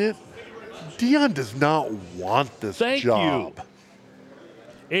not getting it. Deion does not want this job. Thank you.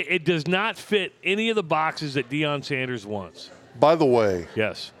 It does not fit any of the boxes that Deion Sanders wants. By the way,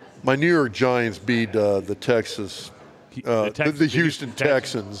 yes, my New York Giants beat the Houston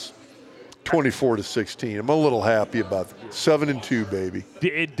Texans 24-16. I'm a little happy about that. 7-2, baby.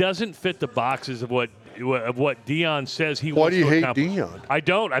 It doesn't fit the boxes of what Deion says he wants. Why do you hate accomplish. Deion? I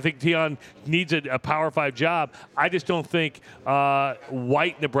don't. I think Deion needs a Power 5 job. I just don't think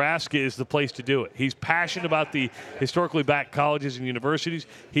white Nebraska is the place to do it. He's passionate about the historically black colleges and universities.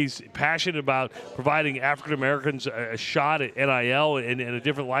 He's passionate about providing African Americans a shot at NIL and a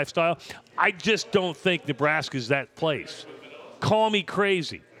different lifestyle. I just don't think Nebraska is that place. Call me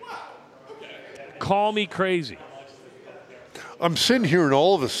crazy. Call me crazy. I'm sitting here and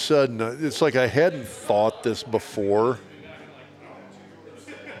all of a sudden, it's like I hadn't thought this before.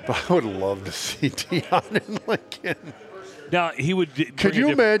 But I would love to see Deion in Lincoln. Now, he would. Could you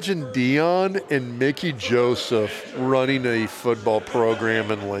imagine Deion and Mickey Joseph running a football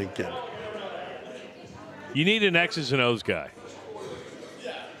program in Lincoln? You need an X's and O's guy.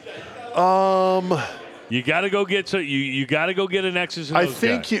 You got to go get you got to go get an X's and O's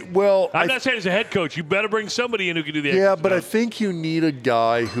guy. I'm not saying as a head coach, you better bring somebody in who can do the X's and O's. Yeah, but I think you need a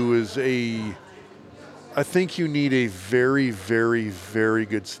guy who is I think you need a very, very, very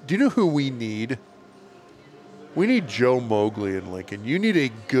good. Do you know who we need? We need Joe Mowgli in Lincoln. You need a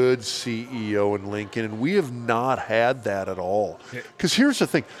good CEO in Lincoln, and we have not had that at all. Because here's the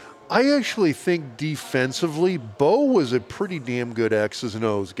thing. I actually think defensively, Bo was a pretty damn good X's and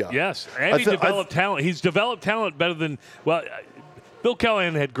O's guy. Yes, and he developed talent. He's developed talent better than, Bill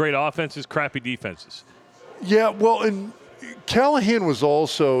Callahan had great offenses, crappy defenses. Yeah, well, and Callahan was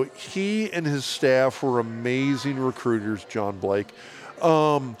also, he and his staff were amazing recruiters, John Blake.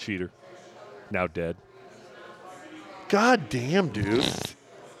 Cheater. Now dead. God damn, dude.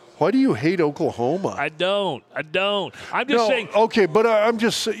 Why do you hate Oklahoma? I don't. I'm just saying. Okay, but I'm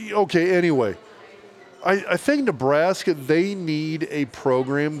just saying. Okay, anyway. I think Nebraska, they need a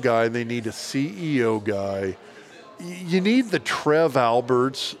program guy. They need a CEO guy. You need the Trev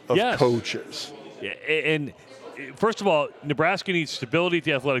Alberts of coaches. And first of all, Nebraska needs stability at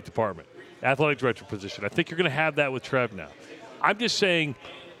the athletic department, athletic director position. I think you're going to have that with Trev now. I'm just saying,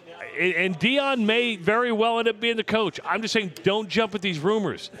 and Deion may very well end up being the coach. I'm just saying, don't jump at these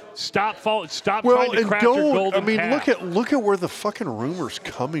rumors. Stop trying to craft your golden calf. Look at where the fucking rumor's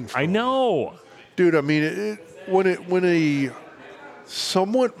coming from. I know. Dude, I mean, when a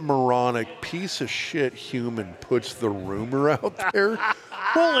somewhat moronic piece of shit human puts the rumor out there,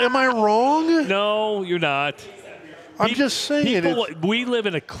 well, am I wrong? No, you're not. I'm just saying. We live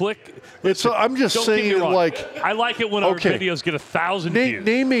in a clique. I'm just saying, like, I like it when our videos get 1,000 views.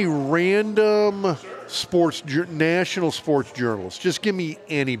 Name a random national sports journalist. Just give me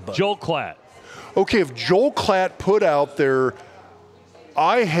anybody. Joel Klatt. Okay, if Joel Klatt put out there,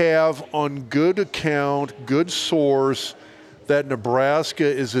 I have on good account, good source, that Nebraska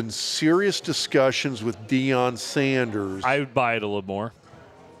is in serious discussions with Deion Sanders. I would buy it a little more.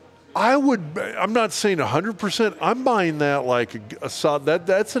 I'm not saying 100%. I'm buying that like a solid.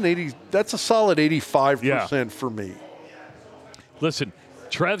 That's a solid 85% for me. Listen,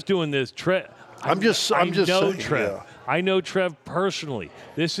 Trev's doing this. I know saying, Trev. Yeah. I know Trev personally.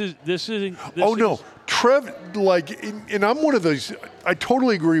 No, Trev, and I'm one of those. I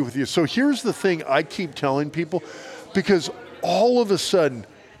totally agree with you. So here's the thing I keep telling people, because all of a sudden,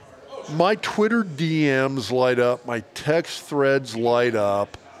 my Twitter DMs light up, my text threads light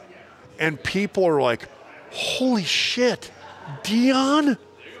up. And people are like, holy shit, Deion?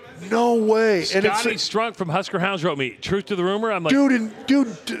 No way. Scotty Strunk from Husker Hounds wrote me, truth to the rumor? I'm like, Scotty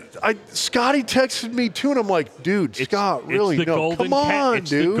texted me too, and I'm like, dude, Scott, really? It's the golden come on, it's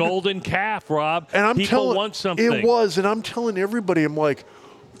dude. The golden calf, Rob. And people want something. It was, and I'm telling everybody, I'm like,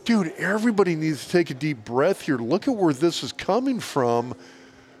 dude, everybody needs to take a deep breath here. Look at where this is coming from.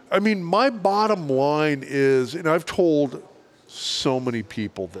 I mean, my bottom line is, and I've told so many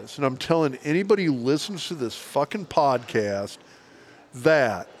people this, and I'm telling anybody who listens to this fucking podcast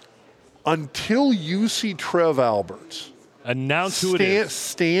that until you see Trev Alberts announce who it is,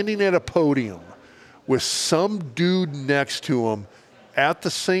 standing at a podium with some dude next to him at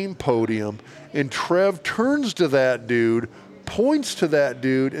the same podium, and Trev turns to that dude, points to that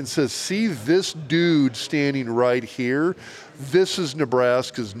dude, and says, see this dude standing right here? This is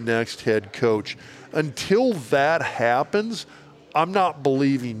Nebraska's next head coach. Until that happens, I'm not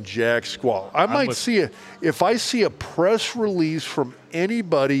believing jack squat. If I see a press release from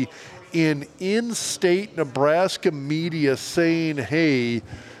anybody in in-state Nebraska media saying, hey,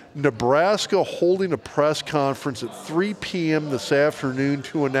 Nebraska holding a press conference at 3 p.m. this afternoon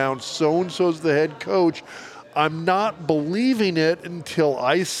to announce so-and-so's the head coach, I'm not believing it until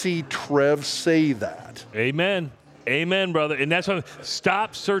I see Trev say that. Amen. Amen, brother. And that's why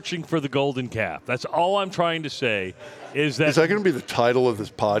stop searching for the golden calf. That's all I'm trying to say. Is that going to be the title of this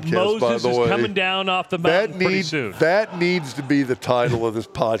podcast, Moses by the way? Moses is coming down off the mountain pretty soon. That needs to be the title of this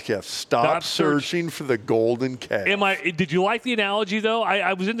podcast. Stop searching for the golden calf. Did you like the analogy, though?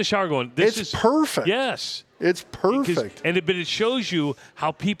 I was in the shower going, this is perfect. Yes. It's perfect. But it shows you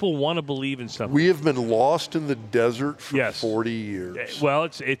how people want to believe in something. We have been lost in the desert for 40 years. Well,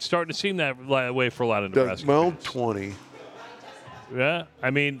 it's starting to seem that way for a lot of Nebraska fans. 20. Yeah,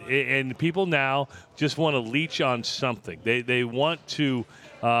 I mean, and people now just want to leech on something. They want to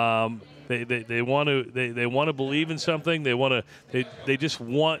they want to believe in something. They just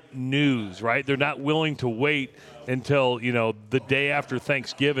want news, right? They're not willing to wait until the day after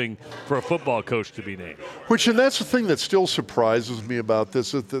Thanksgiving for a football coach to be named. And that's the thing that still surprises me about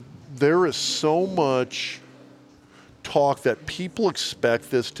this, is that there is so much talk that people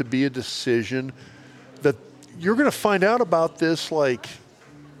expect this to be a decision that you're going to find out about this like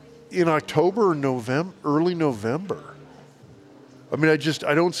in October or November, early November. I mean, I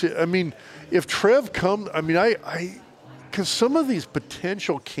don't see. I mean, if Trev comes, I mean, because some of these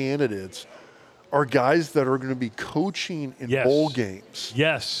potential candidates are guys that are going to be coaching in bowl games.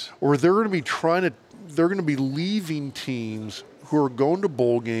 Yes. Or they're going to be leaving teams who are going to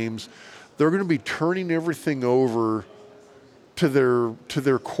bowl games. They're going to be turning everything over to their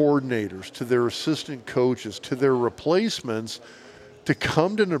coordinators, to their assistant coaches, to their replacements to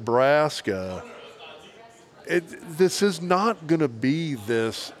come to Nebraska. This is not going to be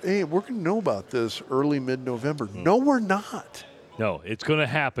this, hey, we're going to know about this early, mid-November. No, we're not. No, it's going to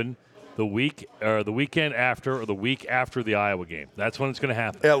happen the weekend after or the week after the Iowa game. That's when it's going to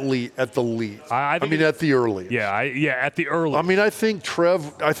happen. At the least. I mean, at the earliest. At the earliest. I mean, I think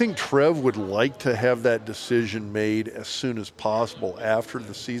Trev would like to have that decision made as soon as possible after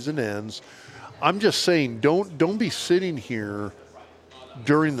the season ends. I'm just saying, don't be sitting here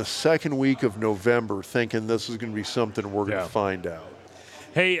during the second week of November thinking this is going to be something we're going to find out.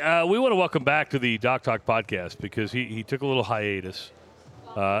 Hey, we want to welcome back to the Doc Talk podcast because he took a little hiatus.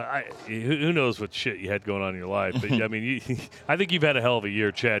 Who knows what shit you had going on in your life? But I mean, I think you've had a hell of a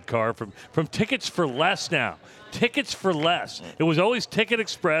year, Chad Carr, from Tickets for Less now. Tickets for Less. It was always Ticket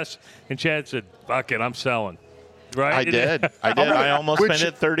Express, and Chad said, "Fuck it, I'm selling." Right? I did. I almost spent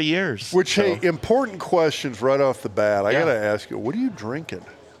it 30 years. Hey, important questions right off the bat. I got to ask you, what are you drinking?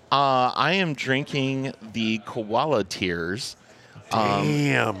 I am drinking the Koala Tears.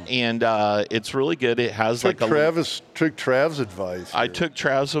 Damn. And it's really good. It has took Trav's advice. I took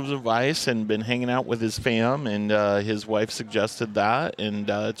Trav's advice and been hanging out with his fam, and his wife suggested that, and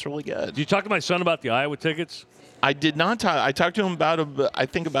it's really good. Did you talk to my son about the Iowa tickets? I did not talk. I talked to him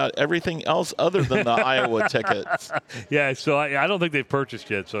about everything else other than the Iowa tickets. Yeah, so I don't think they've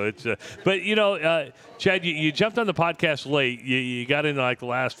purchased yet. So it's, but you know, Chad, you jumped on the podcast late. You got into like the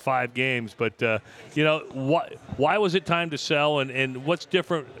last 5 games, but you know, why was it time to sell, and what's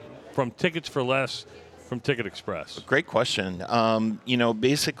different from Tickets for Less from Ticket Express? Great question. You know,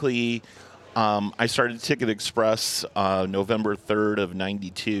 basically, I started Ticket Express November 3rd of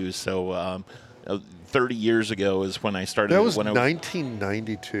 '92. So. 30 years ago is when I started. That was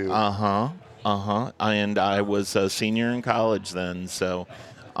 1992. And I was a senior in college then, so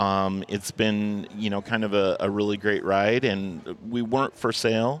it's been, you know, kind of a really great ride. And we weren't for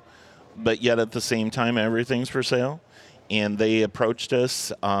sale, but yet at the same time, everything's for sale. And they approached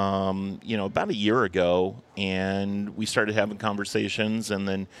us, you know, about a year ago, and we started having conversations, and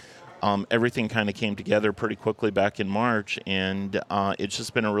then everything kind of came together pretty quickly back in March, and it's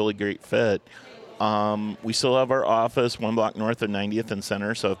just been a really great fit. We still have our office 1 block north of 90th and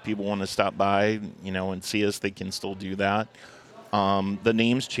Center, so if people want to stop by, you know, and see us, they can still do that. The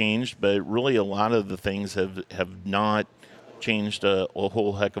name's changed, but really a lot of the things have not changed a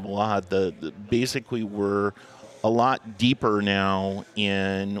whole heck of a lot. Basically, we're a lot deeper now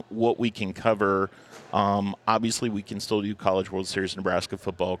in what we can cover. Obviously, we can still do College World Series, Nebraska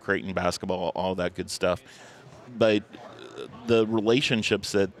football, Creighton basketball, all that good stuff. But the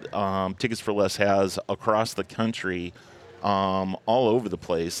relationships that Tickets for Less has across the country, all over the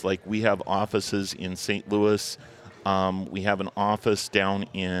place. Like, we have offices in St. Louis. We have an office down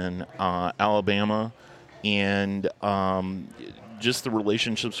in Alabama. And just the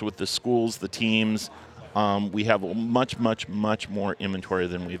relationships with the schools, the teams, we have much, much, much more inventory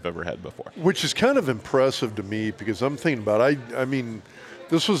than we've ever had before. Which is kind of impressive to me, because I'm thinking about, I mean,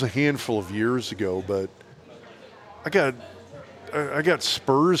 this was a handful of years ago, but I got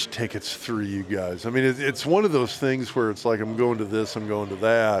Spurs tickets through you guys. I mean, it's one of those things where it's like, I'm going to this, I'm going to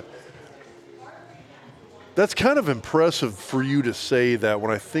that. That's kind of impressive for you to say that.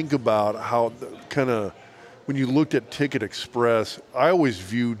 When I think about how when you looked at Ticket Express, I always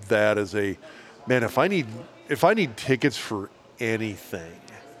viewed that as man, if I need tickets for anything,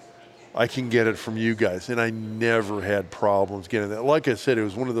 I can get it from you guys. And I never had problems getting that. Like I said, it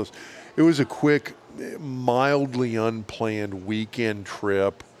was one of those, it was a quick, mildly unplanned weekend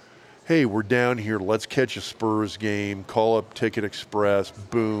trip. Hey, we're down here, let's catch a Spurs game, call up Ticket Express,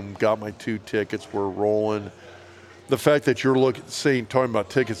 boom, got my 2 tickets, we're rolling. The fact that you're talking about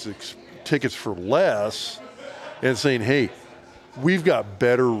tickets for less, and saying, hey, we've got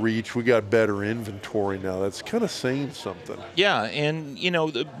better reach, we got better inventory now, that's kind of saying something. Yeah, and you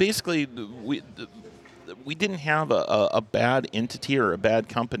know, basically we didn't have a bad entity or a bad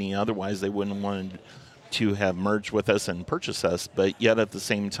company, otherwise they wouldn't want to have merged with us and purchased us. But yet at the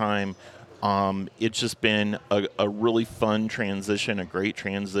same time, it's just been a really fun transition, a great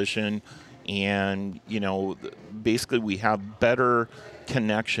transition. And, you know, basically we have better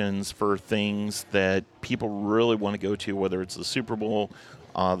connections for things that people really want to go to, whether it's the Super Bowl,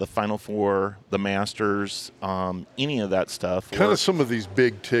 the Final Four, the Masters, any of that stuff. Kind of some of these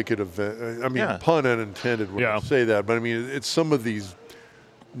big ticket events. I mean, pun unintended when I say that, but I mean, it's some of these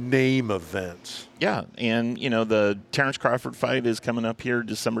name events. Yeah, and, you know, the Terrence Crawford fight is coming up here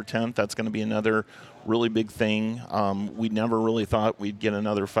December 10th. That's going to be another really big thing. We never really thought we'd get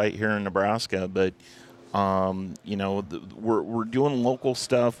another fight here in Nebraska, but, you know, we're doing local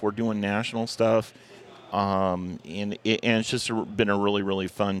stuff. We're doing national stuff. And it's just been a really, really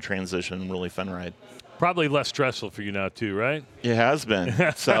fun transition, really fun ride. Probably less stressful for you now too, right? It has been.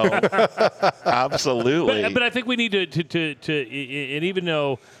 So, absolutely. But I think we need to and even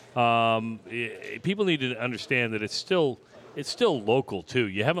though people need to understand that it's still local too.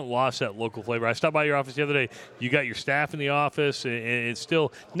 You haven't lost that local flavor. I stopped by your office the other day. You got your staff in the office, and it's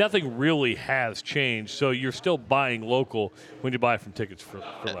still nothing really has changed. So you're still buying local when you buy from Tickets for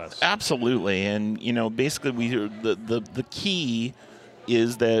Less. Absolutely, and basically the key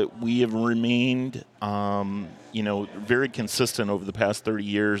is that we have remained very consistent over the past 30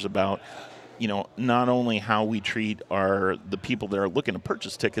 years about not only how we treat the people that are looking to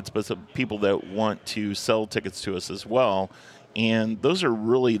purchase tickets, but the people that want to sell tickets to us as well. And those are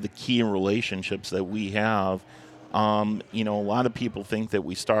really the key relationships that we have. A lot of people think that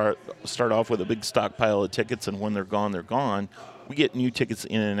we start off with a big stockpile of tickets, and when they're gone, they're gone. We get new tickets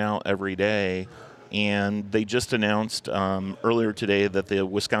in and out every day. And they just announced earlier today that the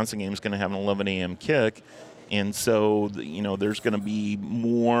Wisconsin game is going to have an 11 a.m. kick. And so, there's going to be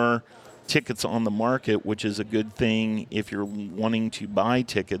more tickets on the market, which is a good thing if you're wanting to buy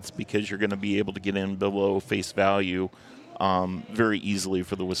tickets, because you're going to be able to get in below face value very easily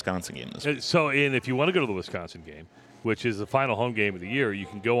for the Wisconsin game this week. So, and if you want to go to the Wisconsin game, which is the final home game of the year, you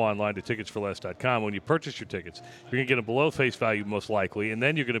can go online to ticketsforless.com. When you purchase your tickets, you're going to get them below face value most likely, and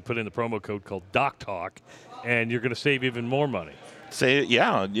then you're going to put in the promo code called DocTalk, and you're going to save even more money.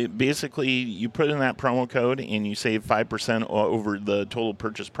 Basically, you put in that promo code and you save 5% over the total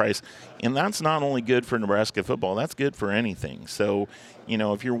purchase price. And that's not only good for Nebraska football, that's good for anything. So,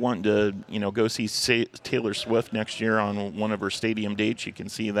 if you're wanting to, go see Taylor Swift next year on one of her stadium dates, you can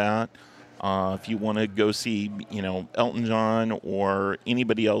see that. If you want to go see, Elton John or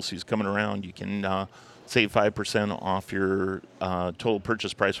anybody else who's coming around, you can save 5% off your total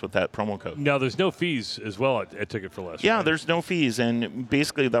purchase price with that promo code. Now, there's no fees as well at Ticket for Less. Yeah, right? There's no fees, and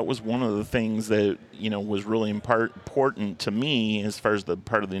basically that was one of the things that was really important to me as far as the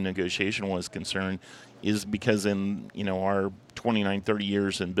part of the negotiation was concerned, is because in our 29, 30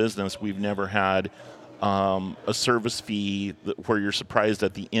 years in business, we've never had a service fee where you're surprised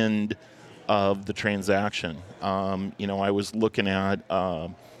at the end of the transaction. I was looking at.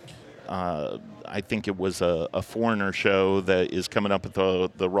 I think it was a Foreigner show that is coming up at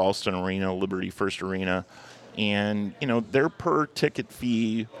the Ralston Arena, Liberty First Arena, and their per ticket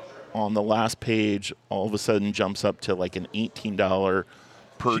fee on the last page all of a sudden jumps up to like an $18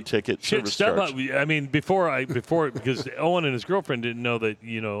 per ticket service charge. I mean, before because Owen and his girlfriend didn't know that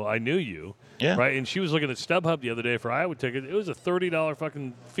I knew you, right? And she was looking at StubHub the other day for Iowa ticket. It was a $30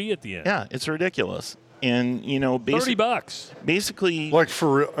 fucking fee at the end. Yeah, it's ridiculous. And $30. Basically, on on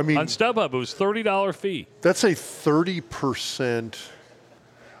StubHub, it was $30 fee. That's a 30%.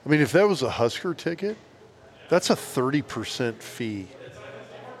 I mean, if that was a Husker ticket, that's a 30% fee.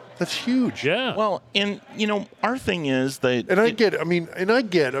 That's huge. Yeah. Well, and our thing is that, and I get.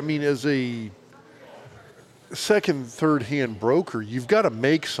 As a second, third hand broker, you've got to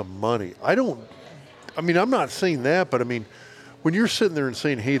make some money. I'm not saying that, but when you're sitting there and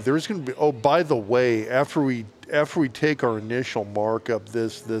saying, hey, there's going to be, oh, by the way, after we take our initial markup,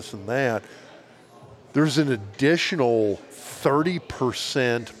 this, and that, there's an additional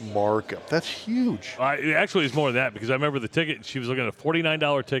 30% markup. That's huge. Actually, it's more than that, because I remember the ticket, she was looking at a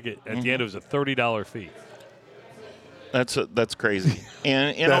 $49 ticket. At the end, it was a $30 fee. That's crazy.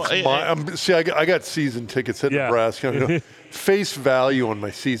 And I got season tickets at Nebraska. Face value on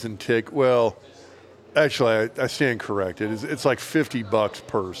my season ticket, well, actually, I stand corrected. It's like $50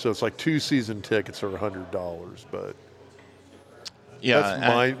 per, so it's like 2 season tickets are $100.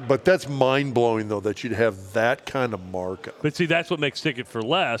 But that's mind blowing though that you'd have that kind of markup. But see, that's what makes Ticket for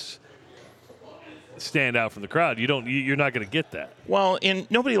Less stand out from the crowd. You're not going to get that. Well, and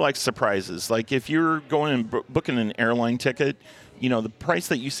nobody likes surprises. Like if you're going and booking an airline ticket, the price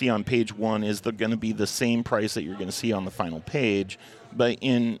that you see on page 1 is going to be the same price that you're going to see on the final page. But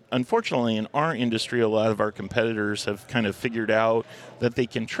unfortunately, in our industry, a lot of our competitors have kind of figured out that they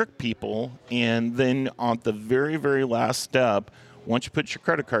can trick people, and then on the very, very last step, once you put your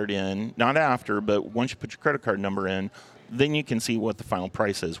credit card in, not after, but once you put your credit card number in, then you can see what the final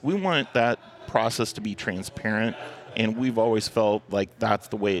price is. We want that process to be transparent, and we've always felt like that's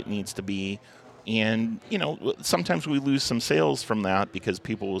the way it needs to be. And, sometimes we lose some sales from that because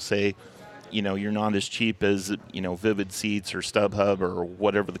people will say, you're not as cheap as, Vivid Seats or StubHub or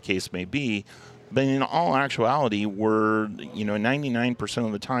whatever the case may be. But in all actuality, we're, 99%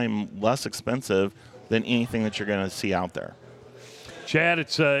 of the time less expensive than anything that you're going to see out there. Chad,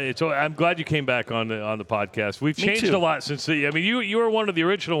 I'm glad you came back on the podcast. We've changed a lot since you were one of the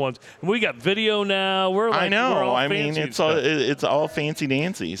original ones. We got video now. I know. It's all fancy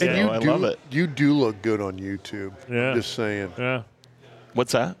dancy. So I love it. You do look good on YouTube. Yeah. I'm just saying. Yeah.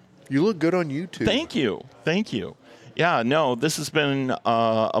 What's that? You look good on YouTube. Thank you. Yeah, no, this has been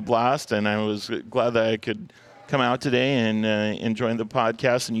a blast, and I was glad that I could come out today and join the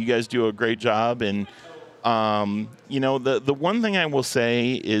podcast. And you guys do a great job. And the one thing I will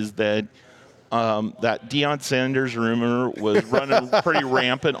say is that that Deion Sanders rumor was running pretty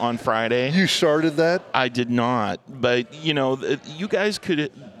rampant on Friday. You started that? I did not, but you guys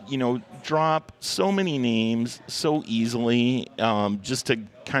could drop so many names so easily just to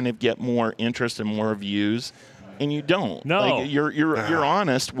kind of get more interest and more views, and you don't. No, like, you're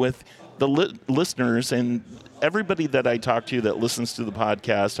honest with the listeners and everybody that I talk to that listens to the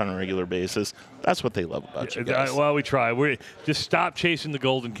podcast on a regular basis. That's what they love about you guys. Well, we try. We just stop chasing the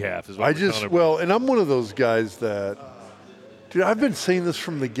golden calf. Is what and I'm one of those guys that, dude, I've been saying this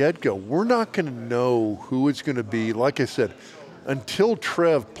from the get-go. We're not going to know who it's going to be. Like I said, until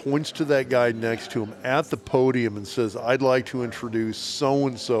Trev points to that guy next to him at the podium and says, "I'd like to introduce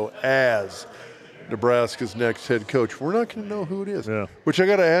so-and-so as Nebraska's next head coach," we're not going to know who it is. Yeah. Which I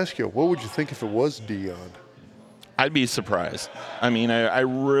got to ask you, what would you think if it was Deion? I'd be surprised. I mean, I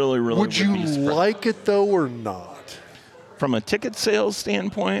really would you be surprised. like it, though, or not? From a ticket sales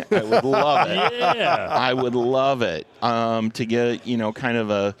standpoint, I would love it. Yeah. I would love it to get, kind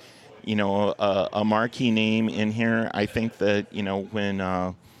of a marquee name in here. I think that, when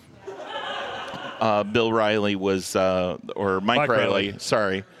Bill Riley was, or Mike Riley,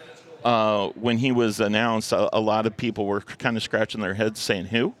 sorry, when he was announced, a lot of people were kind of scratching their heads saying,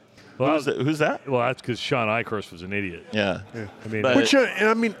 who? Well, Who's that? Well, that's because Sean Eichhorst was an idiot. Yeah.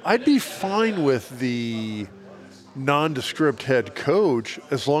 I mean, I'd be fine with the nondescript head coach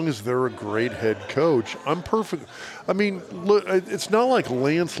as long as they're a great head coach. I'm perfect. I mean, look, it's not like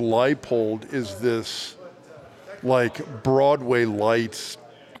Lance Leipold is this like Broadway Lights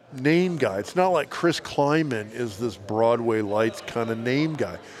name guy. It's not like Chris Kleiman is this Broadway Lights kind of name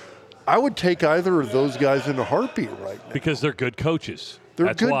guy. I would take either of those guys in a heartbeat right now. Because they're good coaches.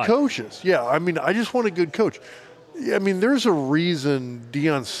 They're good coaches. Yeah, I mean, I just want a good coach. I mean, there's a reason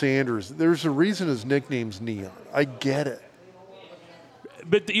Deion Sanders, there's a reason his nickname's Neon. I get it.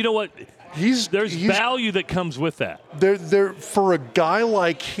 But you know what? There's value that comes with that. There for a guy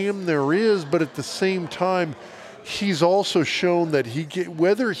like him, there is, but at the same time, he's also shown that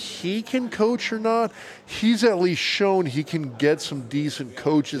whether he can coach or not, he's at least shown he can get some decent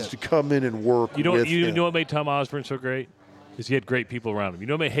coaches to come in and work with him. You know what made Tom Osborne so great? Is he had great people around him. You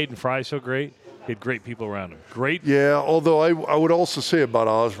know what made Hayden Fry so great? He had great people around him. Great. Yeah, although I would also say about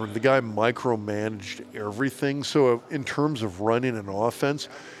Osborne, the guy micromanaged everything. So in terms of running an offense,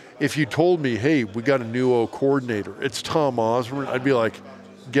 if you told me, hey, we got a new O coordinator, it's Tom Osborne, I'd be like,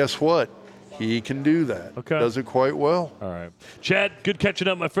 guess what? He can do that. Okay. Does it quite well. All right. Chad, good catching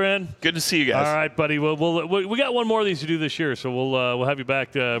up, my friend. Good to see you guys. All right, buddy. We got one more of these to do this year, so we'll have you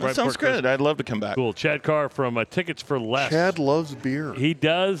back right before sounds good. I'd love to come back. Cool. Chad Carr from Tickets for Less. Chad loves beer. He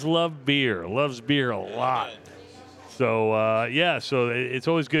does love beer. Loves beer a lot. So, so it's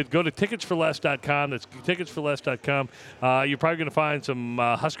always good. Go to ticketsforless.com. That's ticketsforless.com. You're probably going to find some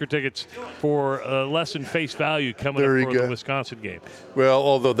Husker tickets for less than face value coming up for the Wisconsin game. Well,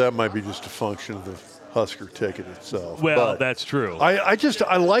 although that might be just a function of the Husker ticket itself. Well, but that's true.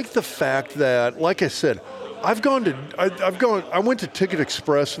 I like the fact that, like I said, I went to Ticket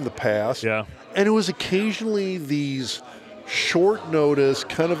Express in the past. Yeah. And it was occasionally these short notice,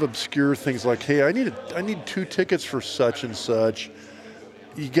 kind of obscure things like, hey, I need 2 tickets for such and such.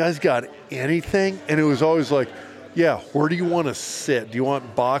 You guys got anything? And it was always like, yeah, where do you want to sit? Do you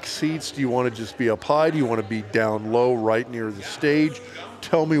want box seats? Do you want to just be up high? Do you want to be down low right near the stage?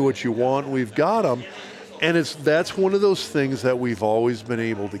 Tell me what you want. We've got them. And that's one of those things that we've always been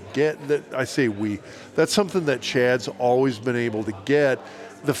able to get. That's something that Chad's always been able to get.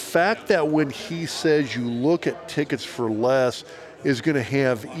 The fact that when he says you look at Tickets for Less is going to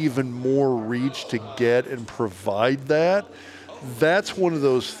have even more reach to get and provide that, that's one of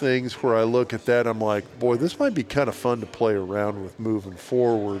those things where I look at that, I'm like, boy, this might be kind of fun to play around with moving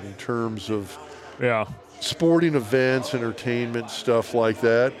forward in terms of sporting events, entertainment, stuff like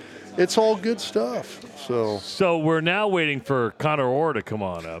that. It's all good stuff. So we're now waiting for Connor Orr to come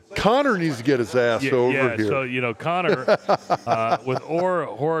on up. Connor needs to get his ass over here. So, Connor, with Orr,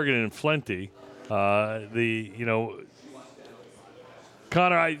 Horgan, and Flenty,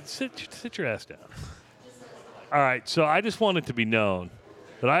 Connor, sit your ass down. All right, so I just want it to be known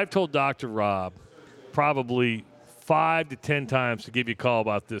that I've told Dr. Rob probably 5 to 10 times to give you a call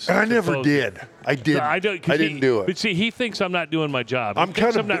about this. And I never symposium. did. I didn't. I didn't do it. But see, he thinks I'm not doing my job. He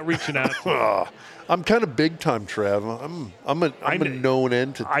thinks I'm not reaching out to him. I'm kind of big time, Trav. I'm a known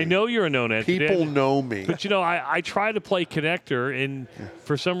entity. I know you're a known entity. People know me. But I try to play connector, and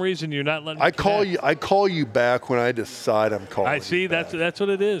for some reason you're not letting me I call you back when I decide I'm calling. I see. You back. That's what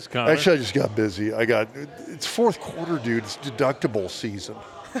it is, Connor. Actually, I just got busy. It's fourth quarter, dude. It's deductible season.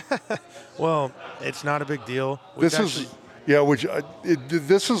 Well, it's not a big deal. This is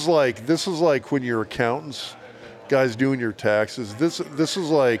like when your accountants, guys doing your taxes. This is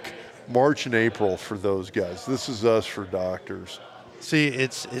like March and April for those guys. This is us for doctors. See,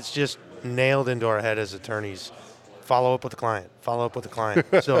 it's just nailed into our head as attorneys. Follow up with the client. Follow up with the client.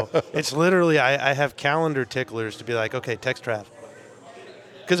 So it's literally, I have calendar ticklers to be like, okay, text Trav.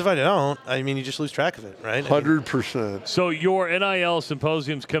 Because if I don't, you just lose track of it, right? 100%. So your NIL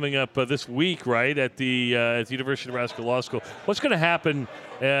symposium's coming up this week, right, at the University of Nebraska Law School. What's going to happen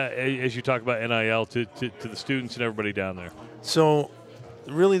as you talk about NIL to the students and everybody down there? So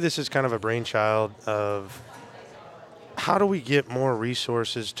really this is kind of a brainchild of how do we get more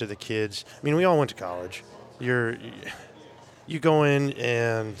resources to the kids? We all went to college. You go in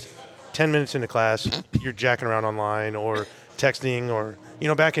and 10 minutes into class, you're jacking around online or texting or,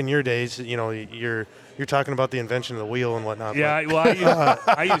 back in your days, you're talking about the invention of the wheel and whatnot. Yeah,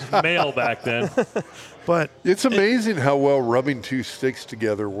 I used mail back then. But it's amazing how well rubbing two sticks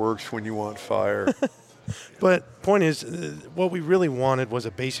together works when you want fire. But point is, what we really wanted was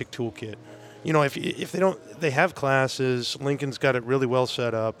a basic toolkit. If they have classes. Lincoln's got it really well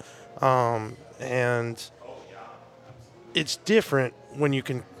set up, and it's different when you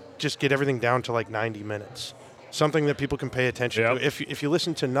can just get everything down to like 90 minutes. Something that people can pay attention to. If you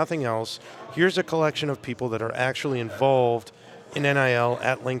listen to nothing else, here's a collection of people that are actually involved in NIL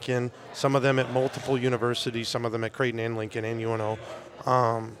at Lincoln, some of them at multiple universities, some of them at Creighton and Lincoln and UNO,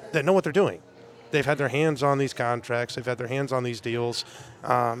 that know what they're doing. They've had their hands on these contracts. They've had their hands on these deals.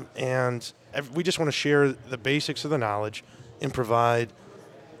 And we just want to share the basics of the knowledge and provide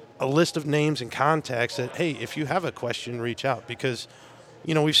a list of names and contacts that, hey, if you have a question, reach out. Because,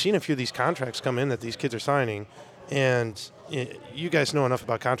 we've seen a few of these contracts come in that these kids are signing. And you guys know enough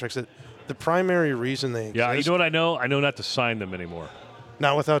about contracts that the primary reason they exist. Yeah, you know what I know? I know not to sign them anymore.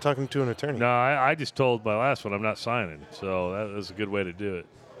 Not without talking to an attorney. No, I just told my last one I'm not signing. So that was a good way to do it.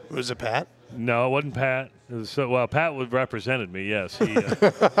 Was it Pat? No, it wasn't Pat. Pat represented me. Yes, he did,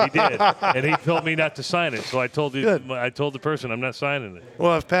 and he told me not to sign it. So I told the person I'm not signing it.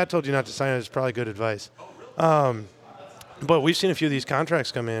 Well, if Pat told you not to sign it, it's probably good advice. But we've seen a few of these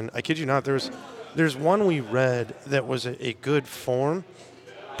contracts come in. I kid you not. There's one we read that was a good form,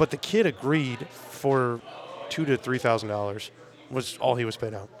 but the kid agreed for $2,000 to $3,000 was all he was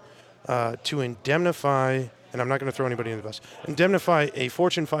paid out to indemnify. And I'm not going to throw anybody in the bus, indemnify a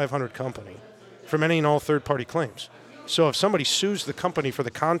Fortune 500 company from any and all third-party claims. So if somebody sues the company for the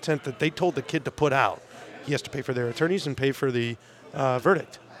content that they told the kid to put out, he has to pay for their attorneys and pay for the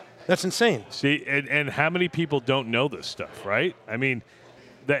verdict. That's insane. See, and how many people don't know this stuff, right? And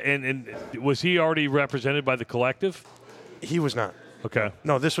was he already represented by the collective? He was not. Okay.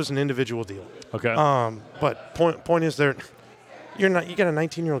 No, this was an individual deal. Okay. But point is, you got a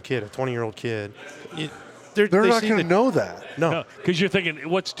 19-year-old kid, a 20-year-old kid. They're not going to know that. No, because you're thinking,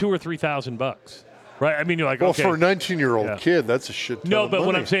 what's $2,000 or $3,000, right? You're like, well, okay. for a 19-year-old kid, that's a shit ton No, of but money.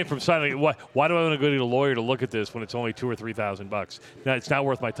 what I'm saying from signing, why do I want to go to a lawyer to look at this when it's only $2,000 or $3,000? Now, it's not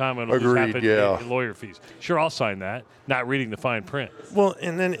worth my time. I'm going to lose half in lawyer fees. Sure, I'll sign that, not reading the fine print. Well,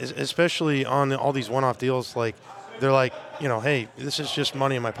 and then especially on all these one-off deals, like they're like, hey, this is just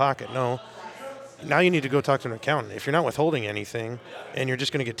money in my pocket. No. Now you need to go talk to an accountant. If you're not withholding anything and you're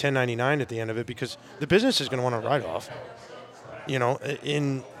just going to get 1099 at the end of it because the business is going to want a write-off.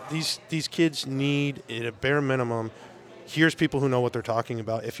 In these kids need, at a bare minimum, here's people who know what they're talking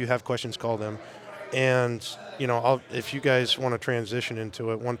about. If you have questions, call them. And, if you guys want to transition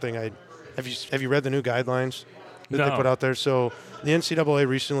into it, one thing have you read the new guidelines that they put out there? So the NCAA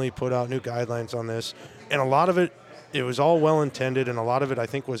recently put out new guidelines on this. And a lot of it was all well-intended, and a lot of it I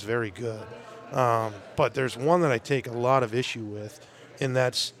think was very good. But there's one that I take a lot of issue with, and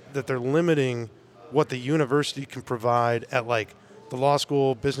that's that they're limiting what the university can provide at like the law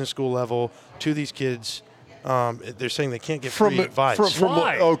school, business school level to these kids They're saying they can't get free advice.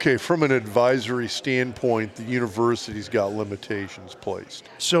 Why? From an advisory standpoint, the university's got limitations placed.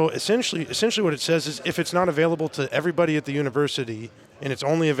 So essentially what it says is if it's not available to everybody at the university and it's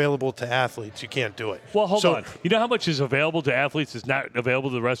only available to athletes, you can't do it. Well, hold on. You know how much is available to athletes is not available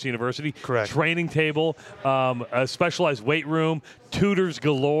to the rest of the university? Correct. Training table, a specialized weight room, tutors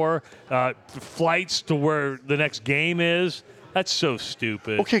galore, flights to where the next game is. That's so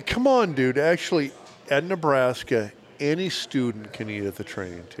stupid. Okay, come on, dude. Actually, at Nebraska, any student can eat at the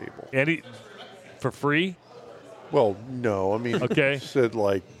training table. For free? Well, no. I mean, Okay. said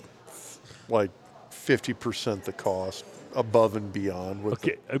like 50% the cost above and beyond. With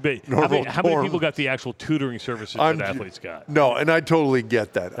Okay. the How many people got the actual tutoring services that athletes got? No, and I totally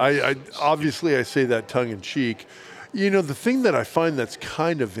get that. I obviously I say that tongue in cheek. You know, the thing that I find that's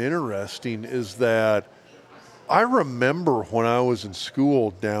kind of interesting is that I remember when I was in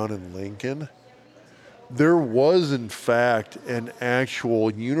school down in Lincoln, there was in fact an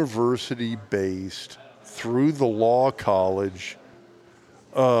actual university-based, through the law college,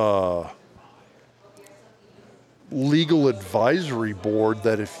 legal advisory board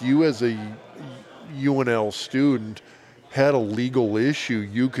that if you as a UNL student had a legal issue,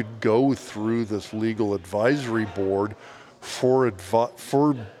 you could go through this legal advisory board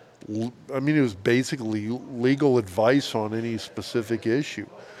I mean, it was basically legal advice on any specific issue.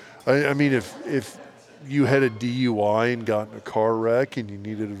 I mean, if you had a DUI and got in a car wreck and you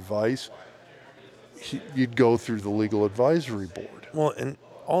needed advice, you'd go through the legal advisory board. Well, and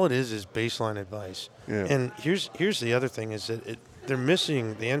all it is baseline advice. Yeah. And here's the other thing is that they're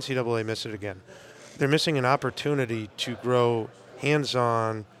missing, the NCAA missed it again. They're missing an opportunity to grow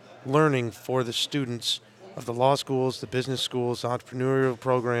hands-on learning for the students of the law schools, the business schools, entrepreneurial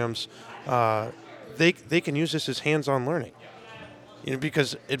programs. They can use this as hands-on learning. You know,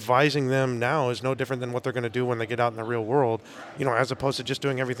 because advising them now is no different than what they're going to do when they get out in the real world, you know, as opposed to just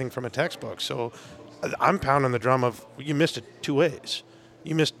doing everything from a textbook. So I'm pounding the drum of you missed it two ways.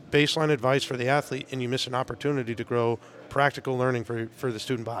 You missed baseline advice for the athlete, and you missed an opportunity to grow practical learning for the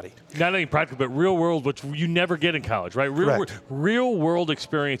student body. Not only practical, but real world, which you never get in college, right? Real world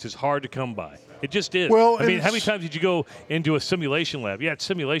experience is hard to come by. It just is. Well, I mean, how many times did you go into a simulation lab? Yeah, it's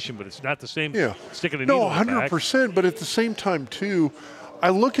simulation, but it's not the same. Yeah. Sticking a needle in the back. 100%. But at the same time, too, I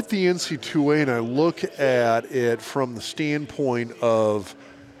look at the NC2A and I look at it from the standpoint of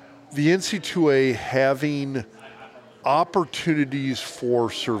the NC2A having opportunities for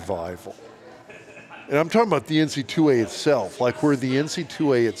survival. And I'm talking about the NC2A itself, like where the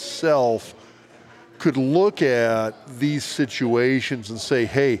NC2A itself could look at these situations and say,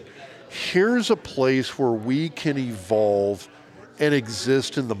 hey, here's a place where we can evolve and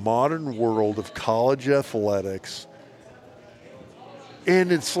exist in the modern world of college athletics.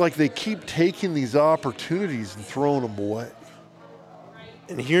 And it's like they keep taking these opportunities and throwing them away.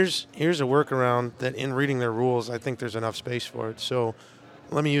 And here's a workaround that in reading their rules, I think there's enough space for it. So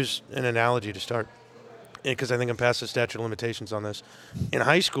let me use an analogy to start, because I think I'm past the statute of limitations on this. In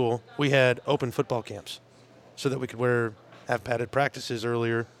high school, we had open football camps so that we could have padded practices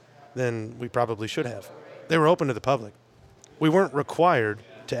earlier than we probably should have. They were open to the public. We weren't required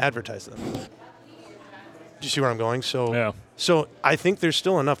to advertise them. Do you see where I'm going? So I think there's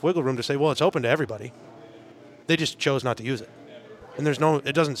still enough wiggle room to say, well, it's open to everybody. They just chose not to use it. And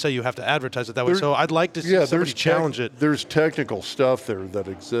it doesn't say you have to advertise it that way. So I'd like to see somebody challenge it. There's technical stuff there that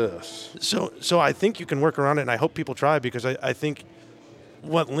exists. So I think you can work around it, and I hope people try, because I think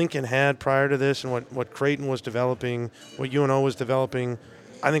what Lincoln had prior to this and what Creighton was developing, what UNO was developing,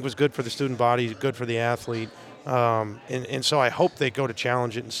 I think was good for the student body, good for the athlete. And so I hope they go to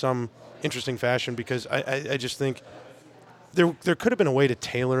challenge it in some interesting fashion, because I just think there could have been a way to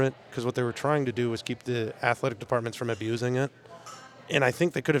tailor it, because what they were trying to do was keep the athletic departments from abusing it. And I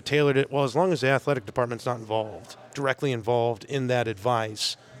think they could have tailored it, well, as long as the athletic department's not directly involved in that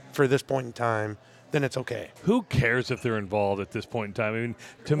advice for this point in time, then it's okay. Who cares if they're involved at this point in time? I mean,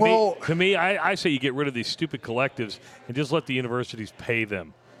 to me, I say you get rid of these stupid collectives and just let the universities pay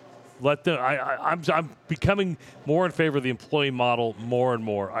them. Let them. I'm becoming more in favor of the employee model more and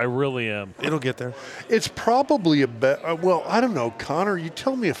more. I really am. It'll get there. It's probably well, I don't know, Connor. You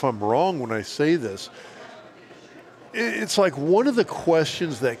tell me if I'm wrong when I say this. It's like one of the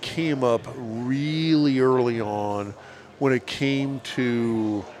questions that came up really early on when it came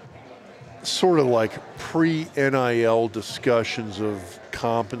to sort of like pre-NIL discussions of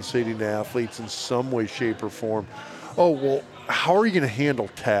compensating athletes in some way, shape, or form. Oh, well, how are you going to handle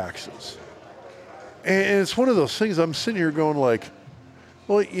taxes? And it's one of those things I'm sitting here going like,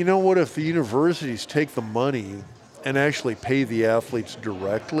 well, you know what, if the universities take the money and actually pay the athletes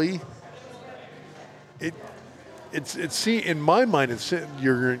directly, it's in my mind, it's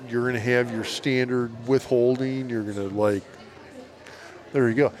you're going to have your standard withholding. You're going to like. There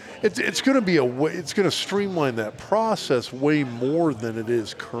you go. It's going to be it's going to streamline that process way more than it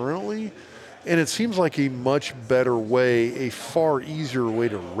is currently, and it seems like a much better way, a far easier way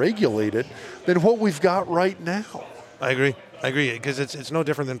to regulate it than what we've got right now. I agree, because it's no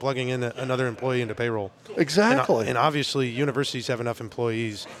different than plugging in another employee into payroll. Exactly. And obviously, universities have enough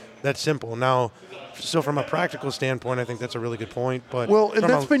employees. That's simple. Now, so from a practical standpoint, I think that's a really good point. But well, and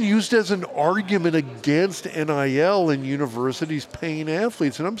that's been used as an argument against NIL and universities paying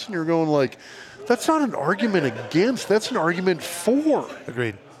athletes. And I'm sitting here going like, that's not an argument against, that's an argument for.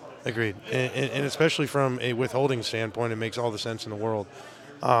 Agreed. And especially from a withholding standpoint, it makes all the sense in the world.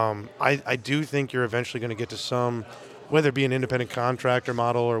 I do think you're eventually going to get to some, whether it be an independent contractor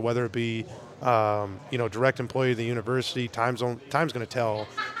model or whether it be direct employee of the university. Time's going to tell.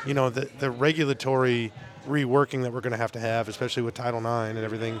 The regulatory reworking that we're going to have, especially with Title IX and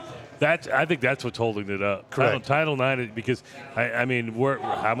everything. I think that's what's holding it up. Correct. Title IX, because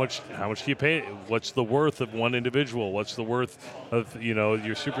how much do you pay? What's the worth of one individual? What's the worth of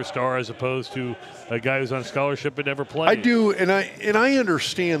your superstar as opposed to a guy who's on scholarship but never played? I do, and I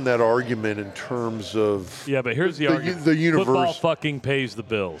understand that argument in terms of but here's the argument: the universe. Football fucking pays the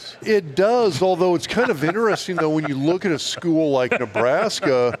bills. It does, although it's kind of interesting though when you look at a school like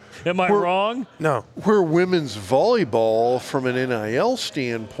Nebraska. Am I wrong? No. Where women's volleyball, from an NIL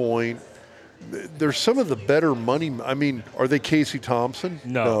standpoint, there's some of the better money. I mean, are they Casey Thompson?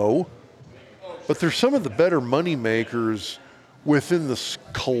 No. But there's some of the better money makers within the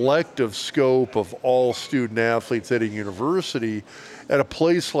collective scope of all student athletes at a university. At a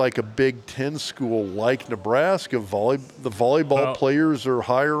place like a Big Ten school like Nebraska, the volleyball players are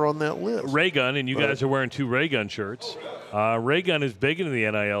higher on that list. Raygun, and you guys are wearing 2 Raygun shirts. Raygun is big in the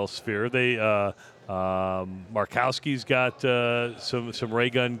NIL sphere. They Markowski's got some ray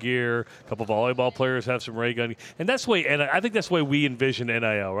gun gear. A couple volleyball players have some ray gun, and that's the way. And I think that's the way we envision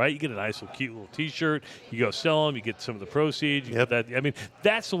NIL, right? You get a nice little cute little T-shirt, you go sell them, you get some of the proceeds. You get that. I mean,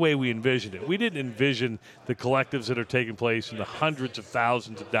 that's the way we envisioned it. We didn't envision the collectives that are taking place and the hundreds of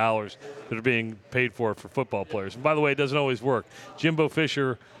thousands of dollars that are being paid for football players. And by the way, it doesn't always work. Jimbo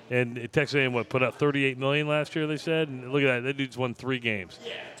Fisher and Texas A&M put out $38 million last year, they said. And look at that. That dude's won 3 games.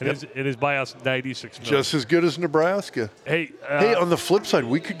 And his buyout's $96 million. Just as good as Nebraska. Hey, on the flip side,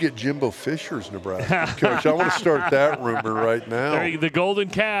 we could get Jimbo Fisher's Nebraska coach. I want to start that rumor right now. The golden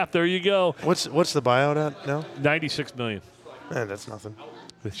calf. There you go. What's the buyout at now? $96 million. Man, that's nothing.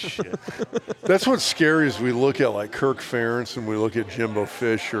 Shit. That's what's scary is we look at like Kirk Ferentz and we look at Jimbo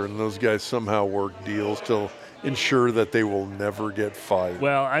Fisher, and those guys somehow work deals to ensure that they will never get fired.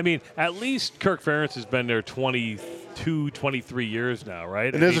 Well, I mean, at least Kirk Ferentz has been there 22, 23 years now,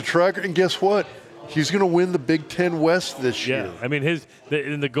 right? And as a tracker, and guess what? He's going to win the Big Ten West this year. I mean,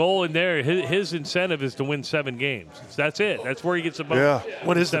 the goal in there, his incentive is to win 7 games. That's it. That's where he gets the bonus. Yeah.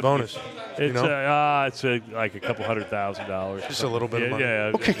 What is the bonus? It's like a couple $100,000. Just a little bit of money.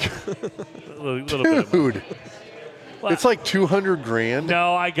 Okay. a little bit of money. Dude. It's like $200,000.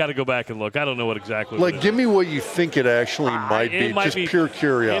 No, I got to go back and look. I don't know what exactly. Like, give me what you think it actually might be. Just pure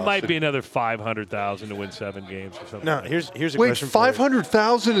curiosity. It might be another $500,000 to win 7 games or something. Now, here's a question. Wait,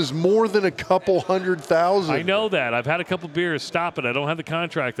 $500,000 is more than a couple $100,000. I know that. I've had a couple beers. Stop it. I don't have the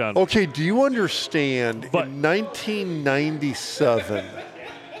contract on. Okay, do you understand? In 1997,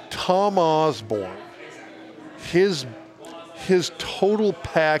 Tom Osborne, his total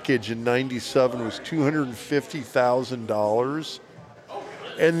package in 97 was $250,000.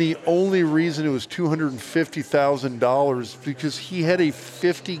 And the only reason it was $250,000 because he had a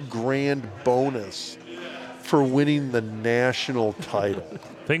 $50,000 bonus for winning the national title.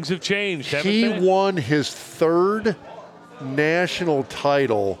 Things have changed, haven't He they? won his 3rd national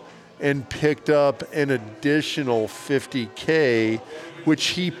title and picked up an additional $50K, which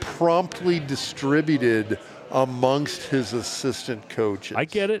he promptly distributed amongst his assistant coaches. I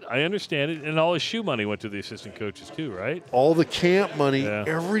get it. I understand it. And all his shoe money went to the assistant coaches too, right? All the camp money,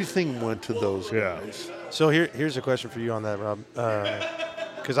 everything went to those guys. So here's a question for you on that, Rob.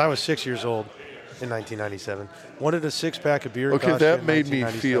 Because I was 6 years old in 1997. What did a 6-pack of beer cost? Okay, that made me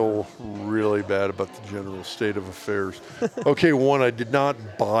feel really bad about the general state of affairs. Okay, one, I did not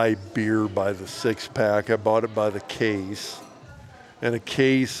buy beer by the 6-pack. I bought it by the case. And a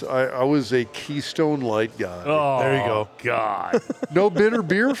case, I was a Keystone Light guy. Oh, there you go. God. No bitter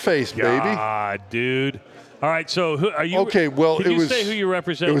beer face, baby. God, dude. All right, so who are you? Okay, well, can you say who you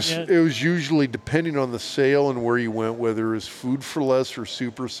represent? It was usually depending on the sale and where you went, whether it was Food for Less or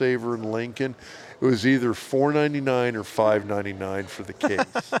Super Saver in Lincoln. It was either $4.99 or $5.99 for the case.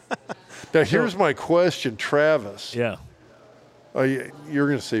 Now, here's my question, Travis. Yeah. You're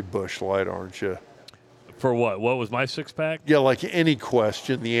going to say Busch Light, aren't you? For what? What was my six-pack? Yeah, like any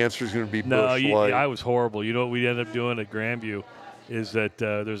question, the answer is going to be No, Busch Light. I was horrible. You know what we ended up doing at Grandview is that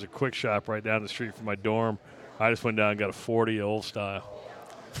there's a quick shop right down the street from my dorm. I just went down and got a 40 old style.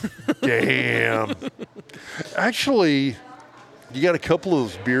 Damn. Actually, you got a couple of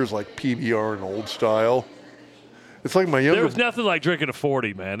those beers like PBR and Old Style. It's like my There younger was nothing like drinking a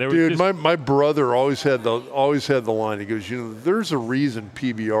 40, man. There was dude. just, My brother always had the line. He goes, there's a reason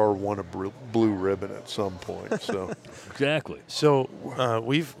PBR won a blue ribbon at some point. So exactly. So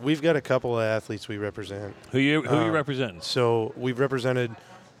we've got a couple of athletes we represent. Who you representing? So we've represented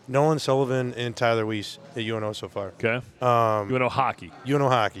Nolan Sullivan and Tyler Weiss at UNO so far. Okay. UNO hockey. UNO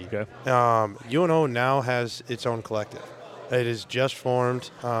hockey. Okay. UNO now has its own collective. It is just formed.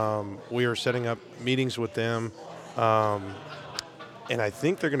 We are setting up meetings with them. And I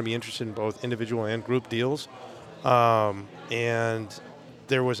think they're going to be interested in both individual and group deals. And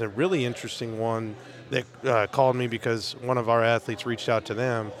there was a really interesting one that called me because one of our athletes reached out to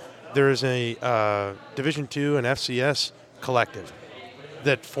them. There is a Division II and FCS collective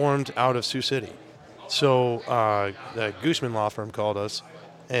that formed out of Sioux City. So the Gooseman Law Firm called us,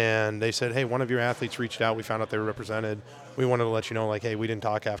 and they said, hey, one of your athletes reached out. We found out they were represented. We wanted to let you know, like, hey, we didn't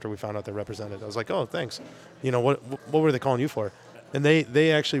talk after we found out they're represented. I was like, oh, thanks. You know, what were they calling you for? And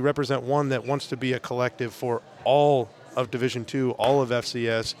they actually represent one that wants to be a collective for all of Division II, all of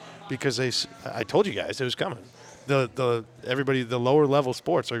FCS, because I told you guys it was coming. Everybody, the lower level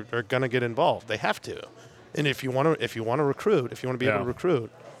sports are going to get involved. They have to. And if you want to recruit, if you want to be able to recruit,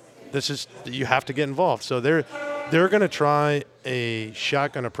 you have to get involved. So they're going to try a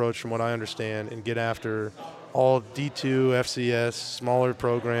shotgun approach, from what I understand, and get after all D2, FCS, smaller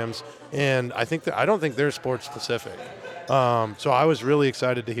programs, and I don't think they're sports specific. So I was really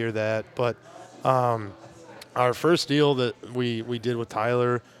excited to hear that. But our first deal that we did with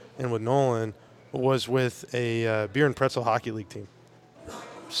Tyler and with Nolan was with a beer and pretzel hockey league team.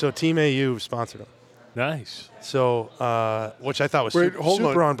 So Team AU sponsored them. Nice. So, which I thought was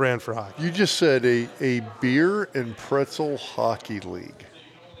super on brand for hockey. You just said a beer and pretzel hockey league.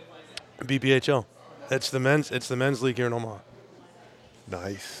 BPHL. It's the men's league here in Omaha.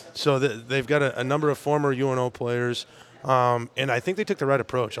 Nice. So they've got a number of former UNO players, and I think they took the right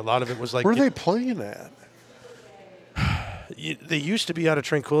approach. A lot of it was like, where are they playing at? They used to be out of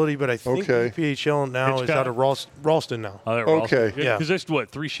Tranquility, but I think BPHL now is out of Ralston now. Oh, okay. Yeah. Because there's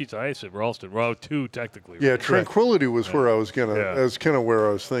 3 sheets of ice at Ralston. Well, 2 technically. Right? Yeah, Tranquility was where I was gonna. That's kind of where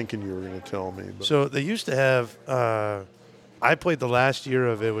I was thinking you were gonna tell me. But. So they used to have. I played the last year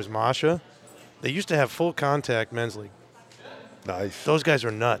of it was Masha. They used to have full contact men's league. Nice. Those guys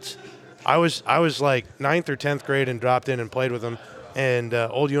are nuts. I was like 9th or 10th grade and dropped in and played with them. And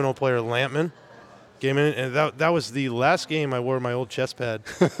old UNO player Lampman came in, and that was the last game I wore my old chest pad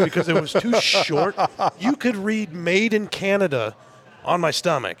because it was too short. You could read "Made in Canada" on my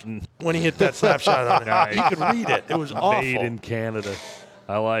stomach when he hit that slap shot on it. Nice. You could read it. It was awful. Made in Canada.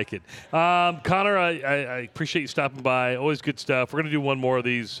 I like it. Connor, I appreciate you stopping by. Always good stuff. We're going to do one more of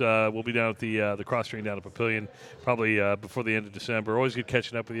these. We'll be down at the cross train down at Papillion probably before the end of December. Always good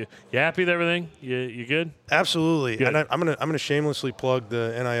catching up with you. You happy with everything? You good? Absolutely. Good. And I'm gonna shamelessly plug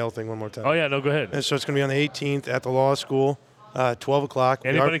the NIL thing one more time. Oh, yeah. No, go ahead. And so it's going to be on the 18th at the law school, 12 o'clock.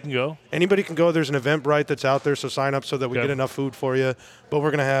 Anybody can go? Anybody can go. There's an Eventbrite that's out there, so sign up so that we get enough food for you. But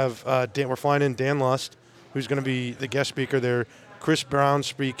we're going to have we're flying in Dan Lust, who's going to be the guest speaker there. Chris Brown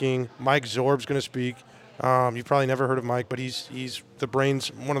speaking. Mike Zorb's going to speak. You've probably never heard of Mike, but he's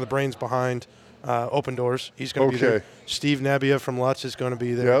one of the brains behind Open Doors. He's going to be there. Steve Nebbia from Lutz is going to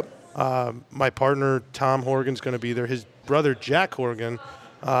be there. Yep. My partner Tom Horgan's going to be there. His brother Jack Horgan,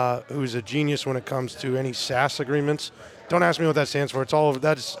 who's a genius when it comes to any SaaS agreements. Don't ask me what that stands for.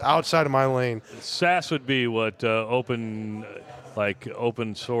 That's outside of my lane. SaaS would be what open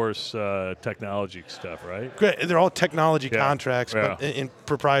source technology stuff, right? Great. They're all technology contracts, but in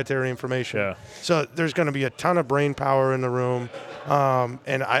proprietary information. Yeah. So there's going to be a ton of brain power in the room,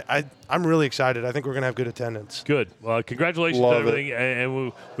 and I'm really excited. I think we're going to have good attendance. Good. Well, congratulations on everything.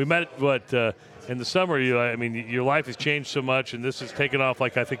 And we met in the summer. Your life has changed so much, and this has taken off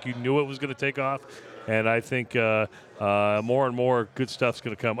like I think you knew it was going to take off. And I think more and more good stuff's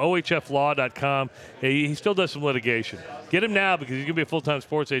going to come. OHFlaw.com. He still does some litigation. Get him now because he's going to be a full-time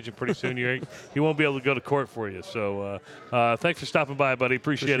sports agent pretty soon. He won't be able to go to court for you. So thanks for stopping by, buddy.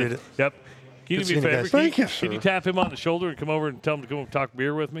 Appreciate it. Yep. Can you do me a favor? Thank you, sir. Can you tap him on the shoulder and come over and tell him to come and talk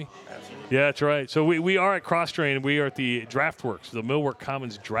beer with me? Absolutely. Yeah, that's right. So we are at Cross Train. We are at the DraftWorks, the Millwork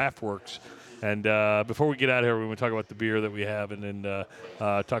Commons DraftWorks. And before we get out of here, we want to talk about the beer that we have, and then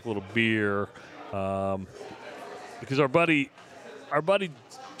talk a little beer, because our buddy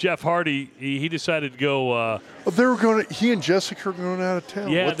Jeff Hardy, he decided to go. They were going. He and Jessica are going out of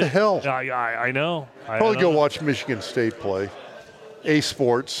town. Yeah, what the hell? I know. Probably go watch Michigan State play. A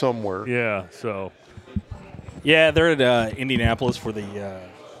sport somewhere. Yeah. So. Yeah, they're at Indianapolis for the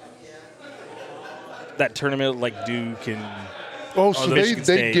that tournament like Duke and. Oh, so they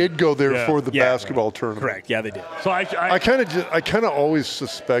did go there for the basketball tournament. Correct. Yeah, they did. So I kind of always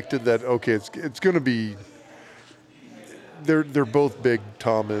suspected that. Okay, it's going to be. They're both big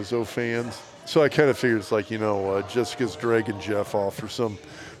Tom Izzo fans, so I kind of figured it's like Jessica's dragging Jeff off for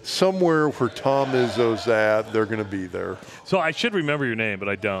somewhere where Tom Izzo's at. They're going to be there. So I should remember your name, but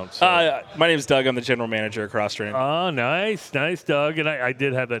I don't. So. My name is Doug. I'm the general manager at Crosstrain. Oh, nice, Doug. And I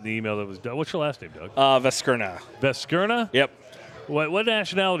did have that in the email that was Doug. What's your last name, Doug? Veskerna. Veskerna? Yep. What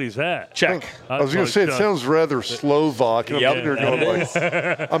nationality is that? Czech. I was going to say it sounds rather Slovak. And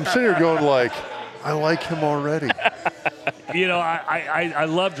I'm sitting here going like, I like him already. I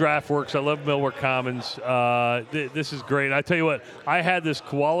love DraftWorks. I love Millwork Commons. This is great. I tell you what, I had this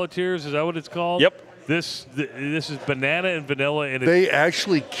Koala Tears. Is that what it's called? Yep. This is banana and vanilla. And they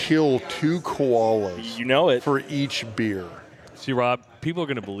actually kill 2 koalas. You know it. For each beer. See, Rob, people are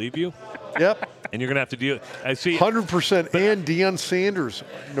going to believe you. Yep. And you're going to have to deal. I see. 100%. And Deion Sanders,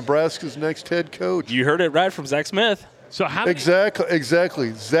 Nebraska's next head coach. You heard it right from Zach Smith. So how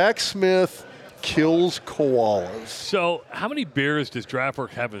exactly. Zach Smith kills koalas. So how many beers does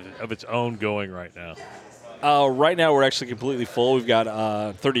DraftWorks have of its own going right now? Right now we're actually completely full. We've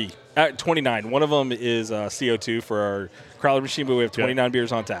got 29. One of them is CO2 for our crowler machine, but we have 29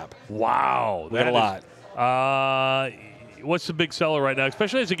 beers on tap. Wow. We got a lot. What's the big seller right now,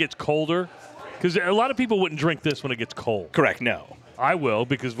 especially as it gets colder? Because a lot of people wouldn't drink this when it gets cold. Correct, no. I will,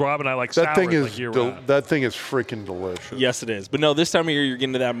 because Rob and I like sours year-round. That thing is freaking delicious. Yes, it is. But no, this time of year you're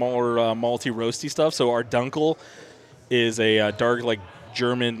getting to that more malty, roasty stuff. So our Dunkel is a dark, like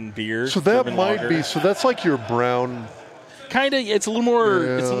German beer. So that German might lager. be. So that's like your brown. Kind of. It's a little more.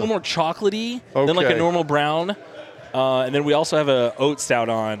 It's a little more chocolatey than like a normal brown. And then we also have a oat stout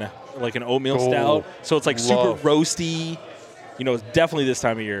on, like an oatmeal stout. So it's like super roasty. It's definitely this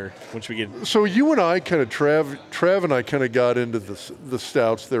time of year once we get. So you and I kind of Trav and I kind of got into the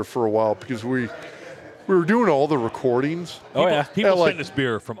stouts there for a while because we were doing all the recordings. People send us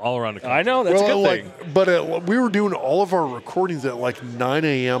beer from all around the country. I know, that's a good thing. But we were doing all of our recordings at like 9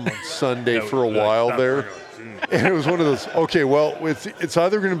 a.m. on Sunday for a while there, and it was one of those. Okay, well, it's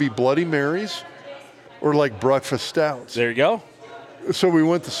either going to be Bloody Marys or like breakfast stouts. There you go. So we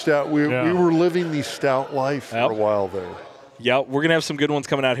went to stout. We were living the stout life for a while there. Yeah, we're gonna have some good ones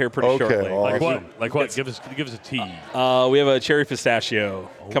coming out here pretty shortly. Awesome. Like what? Give us a tease. We have a cherry pistachio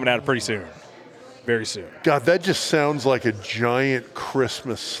coming out pretty soon, very soon. God, that just sounds like a giant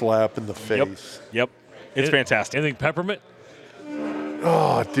Christmas slap in the face. Yep. It's fantastic. Anything peppermint?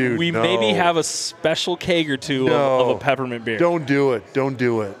 Oh, dude, we maybe have a special keg or two of a peppermint beer. Don't do it.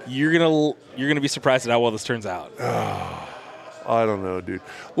 You're gonna be surprised at how well this turns out. I don't know, dude.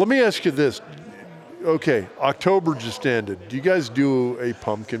 Let me ask you this. Okay, October just ended. Do you guys do a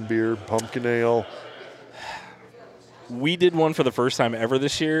pumpkin beer, pumpkin ale? We did one for the first time ever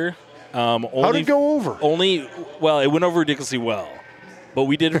this year. How did it go over? It went over ridiculously well. But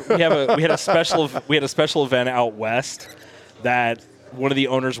we had a special event out west that one of the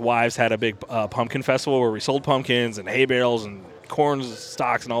owners' wives had a big pumpkin festival where we sold pumpkins and hay bales and corn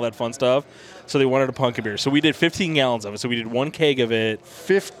stalks and all that fun stuff. So they wanted a pumpkin beer. So we did 15 gallons of it. So we did one keg of it.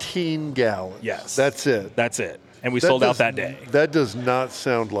 15 gallons. Yes. That's it. And we sold out that day. That does not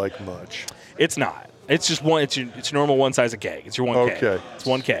sound like much. It's not. It's just one. It's normal one size of keg. It's your one keg. Okay. It's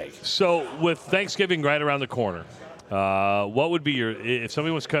one keg. So with Thanksgiving right around the corner, what would be if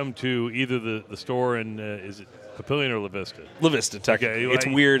somebody wants to come to either the store in is it Papillion or La Vista? La Vista, technically. Okay, it's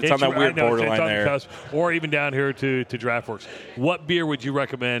weird. It's on that weird borderline there. Cusp, or even down here to DraftWorks. What beer would you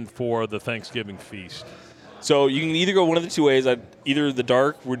recommend for the Thanksgiving feast? So you can either go one of the two ways. Either the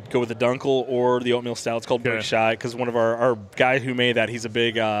dark would go with the Dunkel or the oatmeal stout. It's called Brick Shot because one of our guy who made that, he's a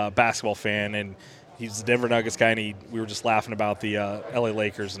big basketball fan and he's a Denver Nuggets guy, and we were just laughing about the LA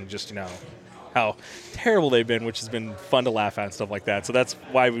Lakers and just how terrible they've been, which has been fun to laugh at and stuff like that. So that's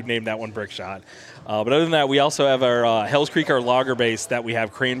why we named that one Brick Shot. But other than that, we also have our Hell's Creek, our lager base that we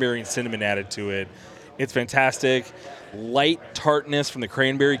have cranberry and cinnamon added to it. It's fantastic. Light tartness from the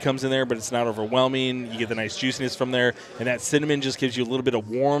cranberry comes in there, but it's not overwhelming. You get the nice juiciness from there, and that cinnamon just gives you a little bit of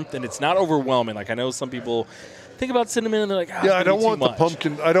warmth, and it's not overwhelming. Like I know some people think about cinnamon and they're like, Yeah, I don't want the much.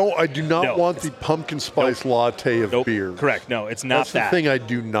 pumpkin. I do not No, want the pumpkin spice latte of Nope. beer. Correct. No, it's not That's that. the thing I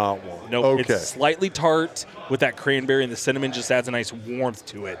do not want. Nope. Okay. It's slightly tart with that cranberry, and the cinnamon just adds a nice warmth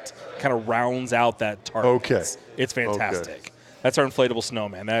to it. Kind of rounds out that tartness. Okay. It's fantastic. That's our inflatable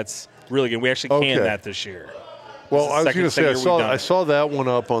snowman. That's really good. We actually canned Okay. that this year. Well, This I is was going to say second year we've done I it. saw that one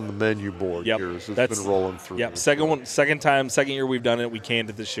up on the menu board Yep. here. So That's it's been rolling through. Yep. Second year we've done it. We canned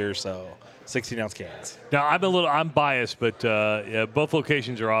it this year, so 16-ounce cans. Now I'm biased, but yeah, both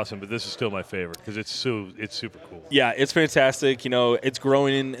locations are awesome. But this is still my favorite because it's super cool. Yeah, it's fantastic. It's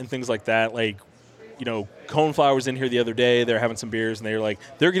growing and things like that. Like, Coneflower was in here the other day. They're having some beers, and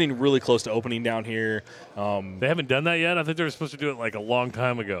they're getting really close to opening down here. They haven't done that yet. I think they were supposed to do it like a long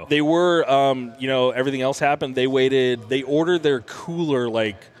time ago. They were, everything else happened. They waited. They ordered their cooler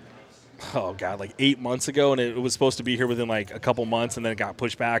like 8 months ago, and it was supposed to be here within like a couple months, and then it got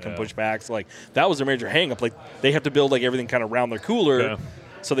pushed back and pushed back. So like that was their major hang up. Like they have to build like everything kind of around their cooler. Yeah.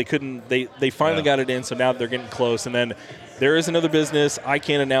 So they couldn't. They finally got it in. So now they're getting close. And then there is another business. I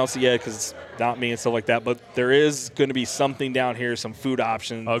can't announce it yet because it's not me and stuff like that. But there is going to be something down here, some food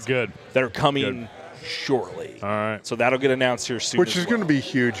options. Oh, good. That are coming shortly. All right. So that'll get announced here soon. Which is going to be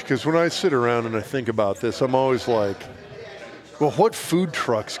huge because when I sit around and I think about this, I'm always like, well, what food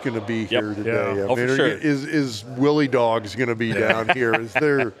truck's going to be here today? Yeah. I Oh, for mean, sure. is Willie Dogs going to be down here? Is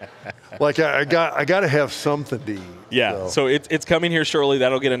there, like, I got to have something to eat. Yeah. So it's coming here shortly.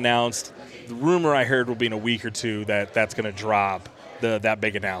 That'll get announced. The rumor I heard will be in a week or two that's going to drop. That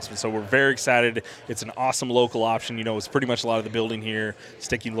big announcement. So we're very excited. It's an awesome local option. It's pretty much a lot of the building here,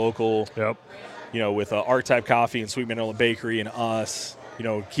 sticking local. Yep. With R-Type Coffee and Sweet Manila Bakery and us,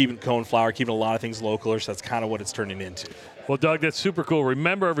 keeping Coneflower, keeping a lot of things local. So that's kind of what it's turning into. Well, Doug, that's super cool.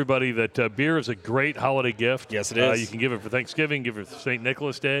 Remember, everybody, that beer is a great holiday gift. Yes, it is. You can give it for Thanksgiving, give it for St.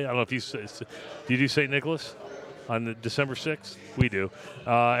 Nicholas Day. I don't know if do you do St. Nicholas on the December 6th? We do.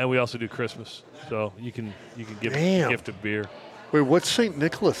 And we also do Christmas. So you can give a gift of beer. Wait, what's St.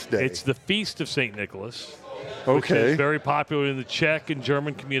 Nicholas Day? It's the Feast of St. Nicholas. okay. Which is very popular in the Czech and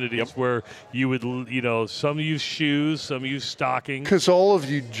German communities where you would, some use shoes, some use stockings. Because all of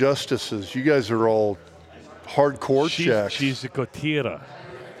you justices, you guys are all hardcore Czechs. She's a kotira.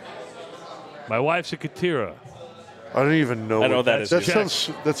 My wife's a kotira. I don't even know. I know what that is. That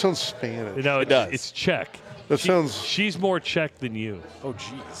Czech. sounds Spanish. It does. It's Czech. That sounds. She's more Czech than you. Oh,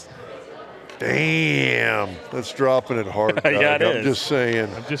 jeez. Damn, that's dropping it hard. Yeah, Doug. it I'm is. just saying.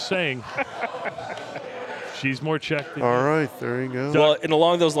 I'm just saying. She's more Czech than All you. right, there you go. Well, and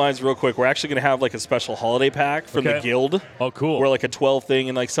along those lines, real quick, we're actually going to have like a special holiday pack from the Okay. Guild. Oh, cool. We're like a 12 thing,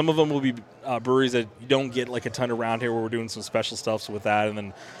 and like some of them will be breweries that you don't get like a ton around here where we're doing some special stuff with that. And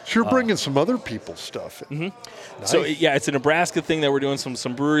then So you're bringing some other people's stuff in. So yeah, it's a Nebraska thing that we're doing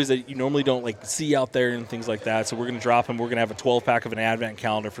some breweries that you normally don't like see out there and things like that. So we're going to drop them. We're going to have a 12-pack of an advent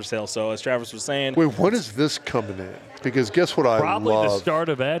calendar for sale. So as Travis was saying, Wait, when is this coming in? Because guess what Probably I the love? start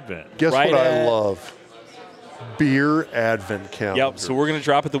of Advent. Guess right what I at- love? Beer advent calendar. yep. So we're going to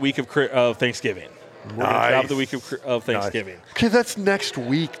drop it the week of Thanksgiving. We're going to drop it the week of Thanksgiving. Okay, that's next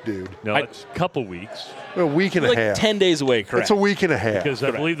week, dude. No, it's a couple weeks A week and Like a half. 10 days away, correct? It's a week and a half. because I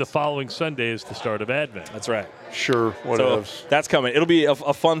Correct. believe the following Sunday is the start of Advent. That's right. Sure, So whatever. that's coming. It'll be a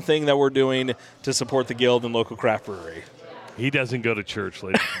fun thing that we're doing to support the Guild and local craft brewery. He doesn't go to church,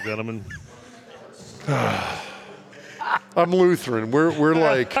 ladies and gentlemen. I'm Lutheran. We're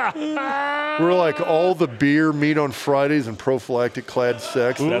like all the beer, meat on Fridays, and prophylactic clad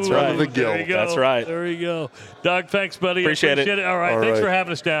sex. That's None right. of the There you guilt. go. That's right. There you go. Doug, thanks, buddy. Appreciate it. All right. All Thanks right. for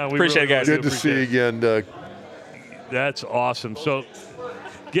having us down. We Appreciate really it, guys. do Good to see you appreciate it. again, Doug. That's awesome. So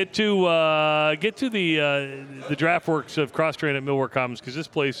get to the draft works of Cross Train at Millwork Commons because this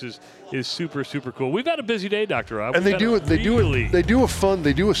place is super, super cool. We've had a busy day, Dr. Rob. And We've they do had it. They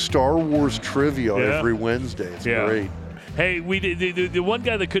do a Star Wars trivia Yeah. every Wednesday. It's Yeah. great. Hey, we did, the one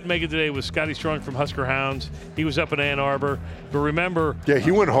guy that couldn't make it today was Scotty Strong from Husker Hounds. He was up in Ann Arbor. But remember, Yeah,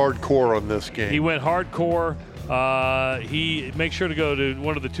 he went hardcore on this game. he went hardcore. He make sure to go to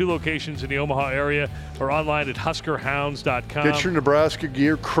one of the 2 locations in the Omaha area or online at huskerhounds.com. Get your Nebraska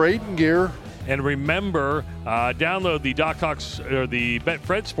gear, Creighton gear. And remember, download the Doc Talks or the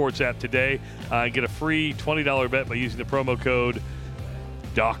Betfred Sports app today and get a free $20 bet by using the promo code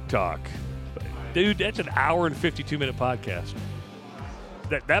DocTalk. Dude, that's an hour and 52-minute podcast.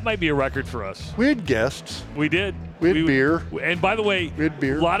 That might be a record for us. We had guests. We did. We had beer. And by the way, We had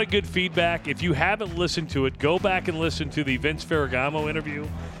beer. a lot of good feedback. If you haven't listened to it, go back and listen to the Vince Ferragamo interview.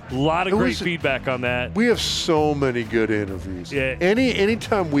 A lot of It great was- feedback on that. We have so many good interviews. Yeah.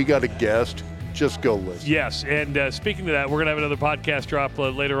 Anytime we got a guest, just go listen. Yes, and speaking of that, we're going to have another podcast drop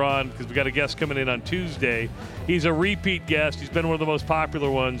later on because we got a guest coming in on Tuesday. He's a repeat guest. He's been one of the most popular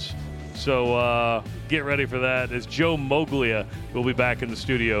ones. So get ready for that. As Joe Moglia will be back in the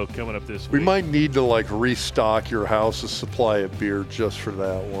studio coming up this We week. might need to restock your house's supply of beer just for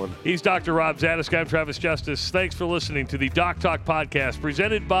that one. He's Dr. Rob Zadisk. I'm Travis Justice. Thanks for listening to the Doc Talk podcast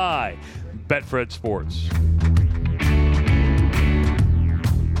presented by Betfred Sports.